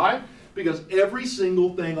 Why? Because every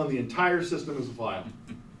single thing on the entire system is a file.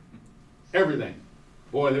 Everything.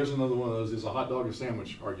 Boy, there's another one of those. It's a hot dog or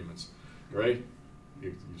sandwich arguments, right?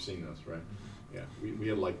 You've seen those, right? Yeah, we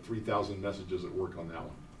had like 3,000 messages at work on that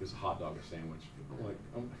one. It's a hot dog or sandwich. I'm like,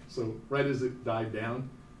 so right as it died down,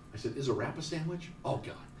 I said, is a wrap a sandwich? Oh,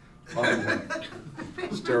 God.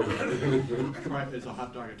 It's terrible. It's a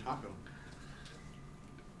hot dog or taco.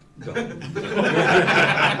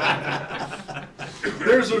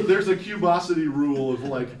 There's a cubosity rule of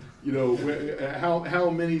like, how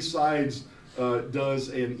many sides does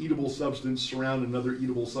an eatable substance surround another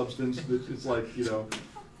eatable substance? It's like,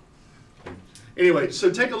 Anyway, so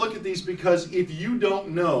take a look at these, because if you don't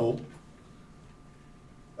know,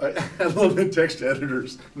 I love the text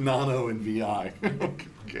editors, nano and VI.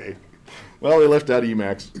 Okay. Well, they left out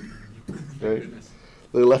Emacs. Okay.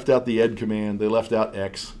 They left out the ed command. They left out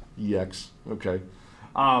ex. Okay.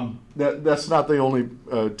 That's not the only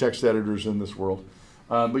text editors in this world.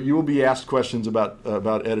 But you will be asked questions about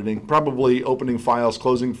editing, probably opening files,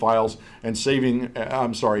 closing files, and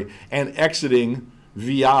and exiting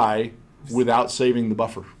VI without saving the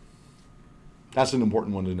buffer. That's an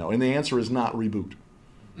important one to know. And the answer is not reboot.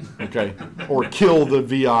 Okay, or kill the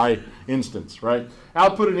VI instance, right?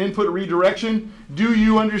 Output and input redirection. Do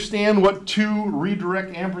you understand what to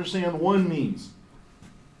redirect &1 means?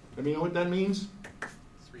 Let me know what that means.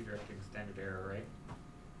 It's redirecting standard error, right?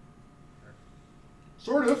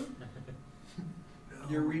 Sort of.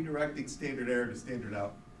 You're redirecting standard error to standard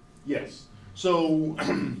out. Yes. So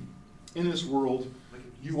in this world,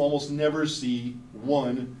 you almost never see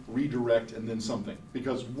one redirect and then something.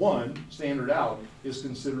 Because one, standard out, is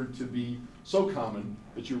considered to be so common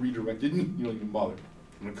that you redirect it, you don't even bother.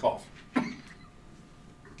 I'm going to cough.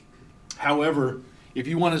 However, if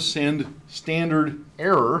you want to send standard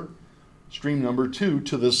error, stream number 2,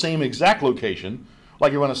 to the same exact location,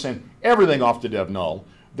 like you want to send everything off to dev null,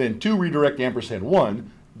 then 2 redirect &1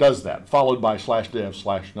 does that, followed by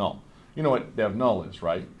 /dev/null. You know what dev null is,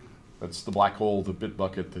 right? That's the black hole, the bit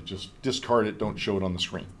bucket that just discard it, don't show it on the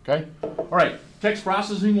screen, okay? All right, text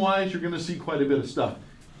processing wise, you're going to see quite a bit of stuff.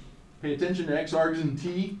 Pay attention to X, args, and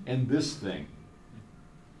T, and this thing.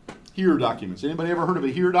 Here documents. Anybody ever heard of a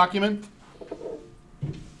here document?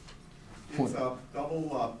 It's a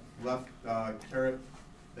double left caret,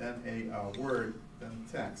 then a word, then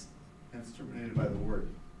text, and it's terminated by the word.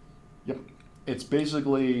 Yep. It's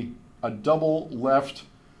basically a double left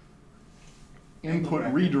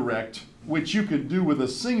input redirect, which you could do with a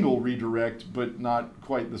single redirect, but not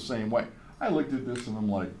quite the same way. I looked at this and I'm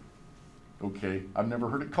like, okay, I've never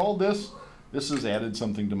heard it called this. This has added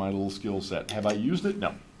something to my little skill set. Have I used it?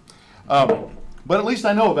 No. But at least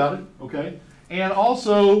I know about it, okay? And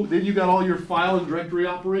also, then you got all your file and directory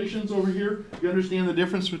operations over here. You understand the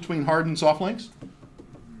difference between hard and soft links?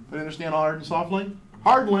 You understand hard and soft link?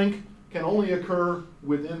 Hard link can only occur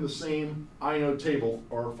within the same inode table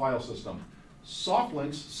or file system. Soft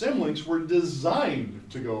links, symlinks, were designed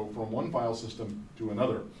to go from one file system to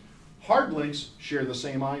another. Hard links share the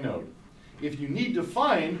same inode. If you need to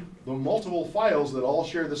find the multiple files that all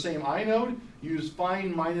share the same inode, use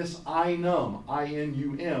find -inum,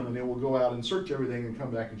 I-N-U-M, and it will go out and search everything and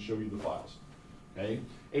come back and show you the files. Okay?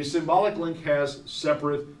 A symbolic link has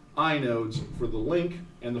separate inodes for the link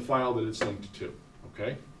and the file that it's linked to.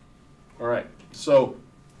 Okay? All right. So,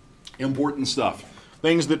 important stuff.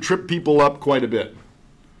 Things that trip people up quite a bit.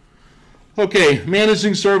 Okay,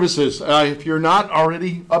 managing services. If you're not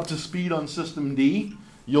already up to speed on System D,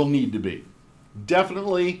 you'll need to be.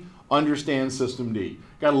 Definitely understand System D.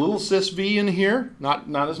 Got a little sysv in here,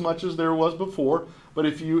 not as much as there was before, but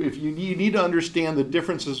if you need to understand the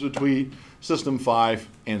differences between System 5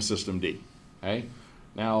 and System D. Okay?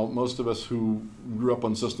 Now, most of us who grew up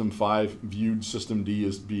on System 5 viewed System D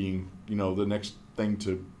as being, the next thing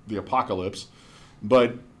to the apocalypse,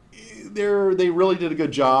 but they really did a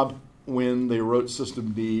good job when they wrote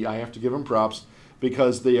System D. I have to give them props,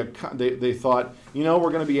 because they thought, we're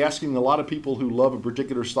going to be asking a lot of people who love a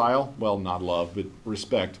particular style, well, not love, but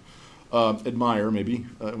respect, admire maybe,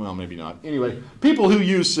 well, maybe not. Anyway, people who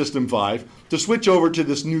use System 5 to switch over to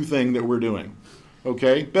this new thing that we're doing.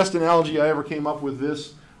 Okay, best analogy I ever came up with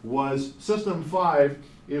this was System 5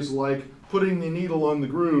 is like putting the needle on the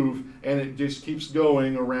groove, and it just keeps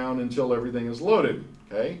going around until everything is loaded.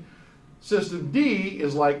 Okay, System D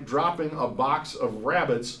is like dropping a box of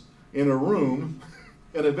rabbits in a room,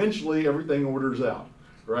 and eventually everything orders out,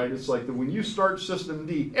 right? It's like when you start System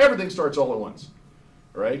D, everything starts all at once,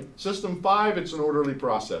 right? System 5, it's an orderly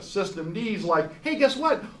process. System D is like, hey, guess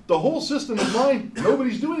what? The whole system is mine.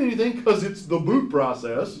 Nobody's doing anything because it's the boot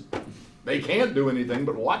process. They can't do anything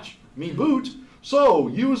but watch me boot. So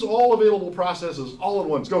use all available processes all at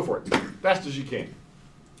once. Go for it, fast as you can.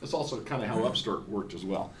 That's also kind of how Upstart worked as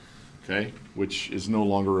well, okay? Which is no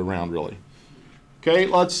longer around really. Okay,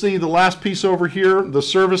 let's see the last piece over here, the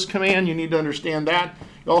service command. You need to understand that.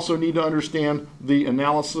 You also need to understand the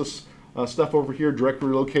analysis stuff over here,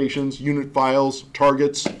 directory locations, unit files,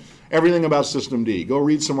 targets, everything about System D. Go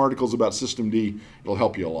read some articles about System D. It'll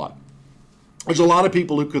help you a lot. There's a lot of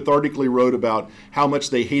people who cathartically wrote about how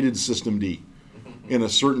much they hated System D in a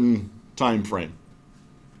certain time frame.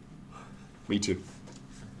 Me too.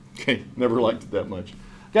 Okay, never liked it that much.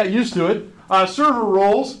 Got used to it. Server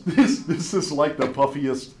roles, this is like the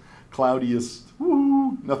puffiest, cloudiest,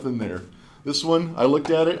 woo, nothing there. This one, I looked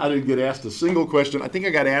at it, I didn't get asked a single question. I think I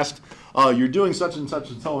got asked, you're doing such and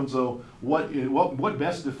such and so, what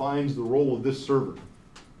best defines the role of this server?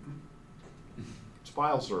 It's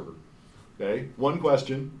file server, okay? One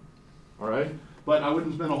question, all right? But I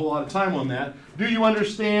wouldn't spend a whole lot of time on that. Do you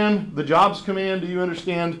understand the jobs command? Do you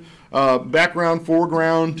understand background,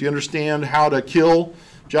 foreground? Do you understand how to kill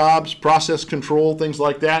jobs, process control, things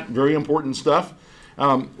like that? Very important stuff.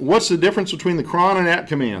 What's the difference between the cron and at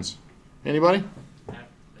commands? Anybody? At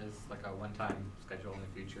is like a one-time schedule in the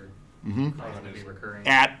future. Mm-hmm. It's going to be recurring.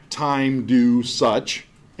 At time do such,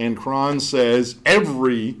 and cron says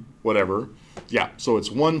every whatever. Yeah, so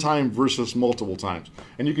it's one time versus multiple times.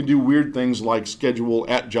 And you can do weird things like schedule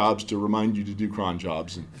at jobs to remind you to do cron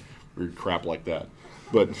jobs and weird crap like that.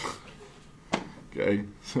 But okay,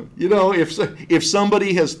 if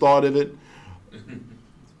somebody has thought of it,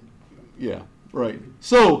 yeah, Right.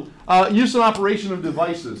 So, use and operation of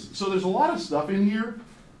devices. So there's a lot of stuff in here,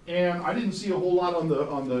 and I didn't see a whole lot on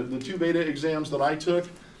the 2 beta exams that I took,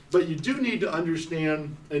 but you do need to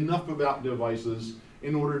understand enough about devices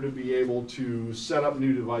in order to be able to set up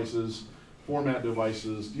new devices, format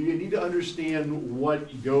devices. You need to understand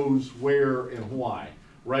what goes where and why,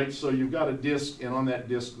 right? So you've got a disk, and on that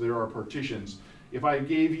disk there are partitions. If I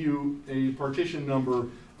gave you a partition number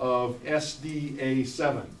of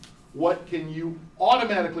SDA7, what can you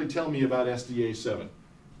automatically tell me about SDA7?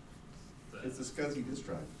 It's a SCSI disk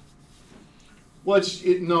drive. Well,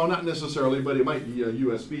 no, not necessarily, but it might be a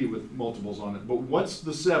USB with multiples on it. But what's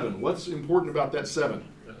the 7? What's important about that 7?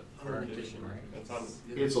 Partition, right?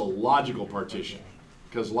 It's a logical partition,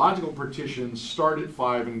 because logical partitions start at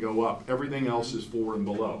 5 and go up. Everything else is 4 and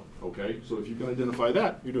below, okay? So if you can identify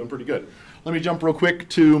that, you're doing pretty good. Let me jump real quick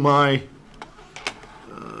to my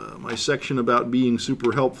my section about being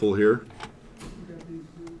super helpful here.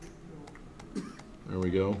 There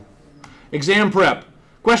we go. Exam prep.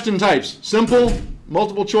 Question types: simple,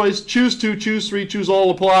 multiple choice, choose 2, choose 3, choose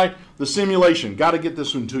all, apply. The simulation. Got to get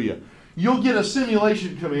this one to you. You'll get a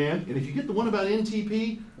simulation command, and if you get the one about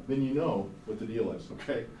NTP, then you know what the deal is,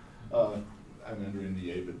 okay? I'm under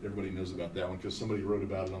NDA, but everybody knows about that one because somebody wrote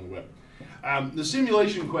about it on the web. The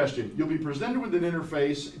simulation question: you'll be presented with an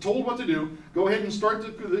interface, told what to do, go ahead and start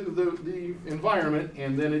the environment,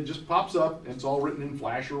 and then it just pops up, and it's all written in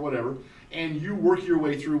Flash or whatever, and you work your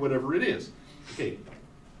way through whatever it is. Okay,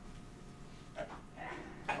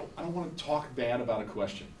 I don't want to talk bad about a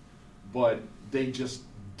question, but they just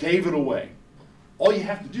gave it away. All you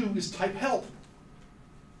have to do is type help,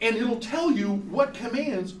 and it'll tell you what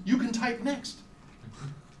commands you can type next.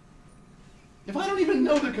 If I don't even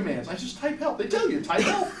know the commands, I just type help. They tell you, type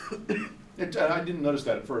help. I didn't notice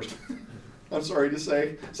that at first. I'm sorry to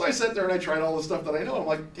say. So I sat there and I tried all the stuff that I know. I'm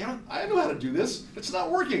like, damn it, I know how to do this. It's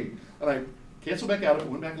not working. And I canceled back out of it,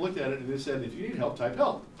 went back and looked at it, and it said, if you need help, type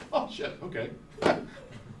help. Oh, shit, okay.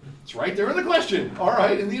 It's right there in the question. All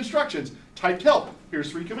right, in the instructions. Typed help.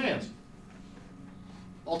 Here's 3 commands.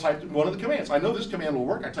 I'll type one of the commands. I know this command will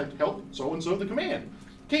work. I typed help, so-and-so the command.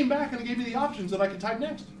 Came back and it gave me the options that I could type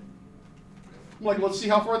next. I'm like, let's see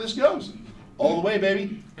how far this goes. All the way,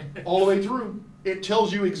 baby. All the way through. It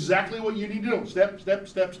tells you exactly what you need to know. Step, step,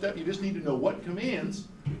 step, step. You just need to know what commands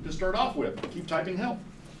to start off with. Keep typing help.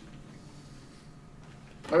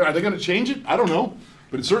 Are they going to change it? I don't know.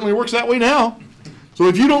 But it certainly works that way now. So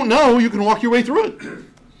if you don't know, you can walk your way through it.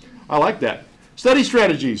 I like that. Study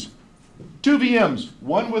strategies. 2 VMs.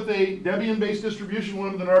 One with a Debian-based distribution,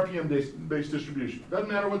 one with an RPM-based distribution. Doesn't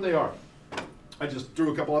matter what they are. I just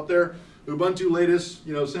threw a couple up there. Ubuntu latest,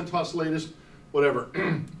 CentOS latest, whatever.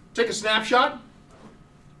 Take a snapshot,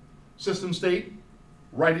 system state,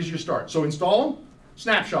 right as you start. So install them,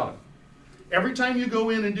 snapshot them. Every time you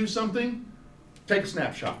go in and do something, take a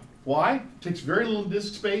snapshot. Why? It takes very little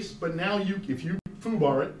disk space, but now if you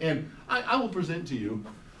foobar it, and I will present to you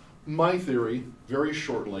my theory very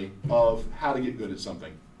shortly of how to get good at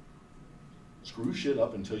something. Screw shit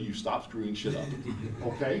up until you stop screwing shit up,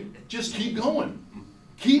 okay? Just keep going.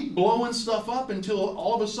 Keep blowing stuff up until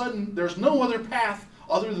all of a sudden there's no other path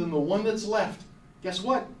other than the one that's left. Guess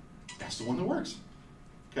what? That's the one that works.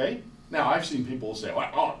 Okay? Now I've seen people say,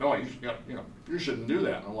 well, oh no, you shouldn't do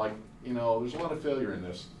that. And I'm like, there's a lot of failure in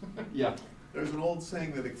this. Yeah. There's an old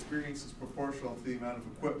saying that experience is proportional to the amount of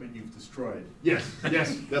equipment you've destroyed. Yes,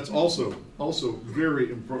 that's also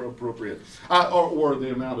very appropriate. Or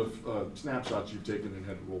the amount of snapshots you've taken and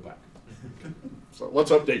had to roll back. So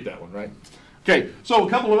let's update that one, right? Okay, so a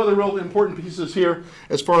couple of other real important pieces here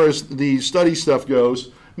as far as the study stuff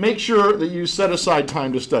goes. Make sure that you set aside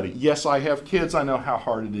time to study. Yes, I have kids. I know how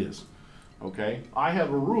hard it is. Okay, I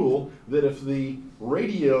have a rule that if the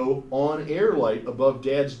radio on air light above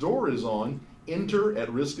Dad's door is on, enter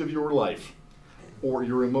at risk of your life or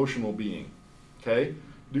your emotional being. Okay,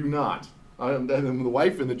 do not. And the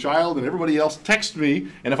wife and the child and everybody else text me,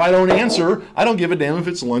 and if I don't answer, I don't give a damn if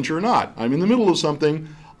it's lunch or not. I'm in the middle of something.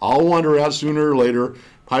 I'll wander out sooner or later,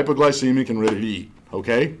 hypoglycemic and ready to eat,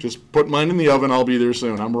 okay? Just put mine in the oven, I'll be there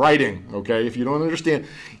soon. I'm writing, okay? If you don't understand,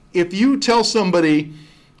 if you tell somebody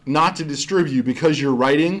not to disturb you because you're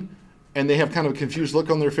writing and they have kind of a confused look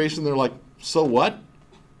on their face and they're like, so what?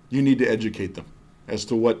 You need to educate them as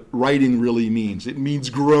to what writing really means. It means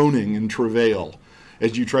groaning and travail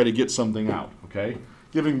as you try to get something out, okay?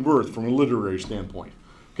 Giving birth from a literary standpoint.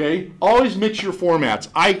 Okay, always mix your formats.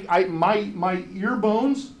 My ear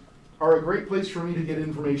bones are a great place for me to get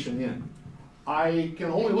information in. I can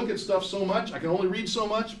only look at stuff so much. I can only read so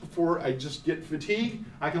much before I just get fatigued.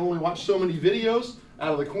 I can only watch so many videos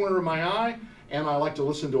out of the corner of my eye. and I like to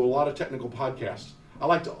listen to a lot of technical podcasts. I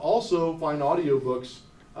like to also find audiobooks,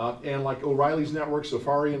 and like O'Reilly's Network,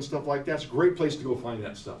 Safari, and stuff like that. It's a great place to go find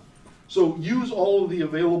that stuff. So use all of the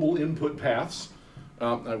available input paths,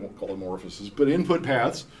 I won't call them orifices, but input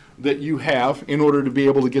paths that you have in order to be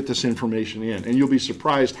able to get this information in. And you'll be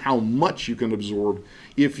surprised how much you can absorb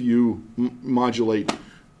if you modulate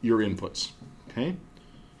your inputs, okay?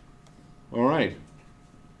 All right.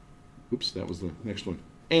 Oops, that was the next one.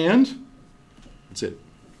 And that's it.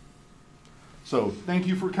 So thank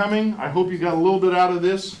you for coming. I hope you got a little bit out of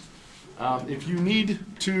this. If you need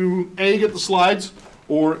to A, get the slides,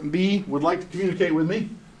 or B, would like to communicate with me,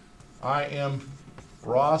 I am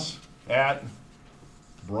Ross at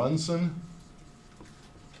Brunson.org.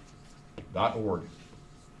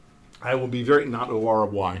 I will be very, not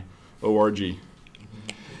O-R-Y, O-R-G.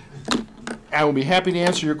 I will be happy to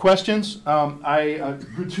answer your questions. A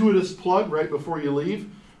gratuitous plug right before you leave.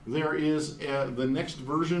 There is the next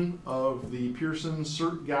version of the Pearson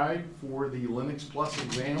Cert guide for the Linux Plus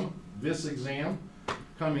exam, this exam,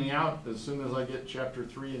 coming out as soon as I get Chapter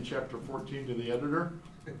 3 and Chapter 14 to the editor,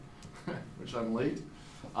 which I'm late,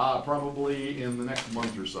 probably in the next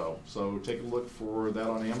month or so. So take a look for that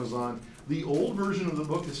on Amazon. The old version of the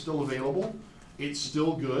book is still available. It's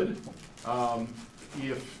still good.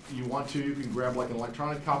 If you want to, you can grab like an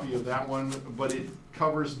electronic copy of that one, but it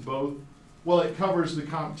covers both. Well, it covers the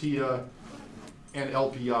CompTIA and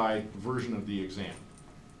LPI version of the exam.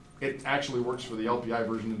 It actually works for the LPI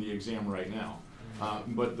version of the exam right now.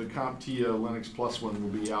 But the CompTIA Linux Plus one will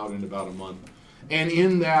be out in about a month. And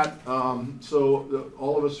in that,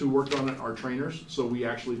 all of us who worked on it are trainers, so we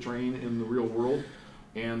actually train in the real world,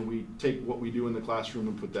 and we take what we do in the classroom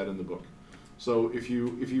and put that in the book. So if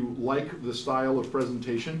you like the style of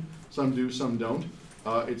presentation, some do, some don't,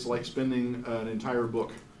 it's like spending an entire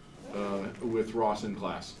book with Ross in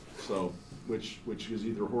class, so which is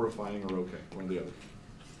either horrifying or okay, one or the other.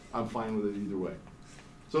 I'm fine with it either way.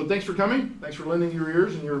 So thanks for coming. Thanks for lending your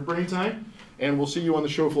ears and your brain time, and we'll see you on the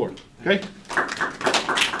show floor. Okay?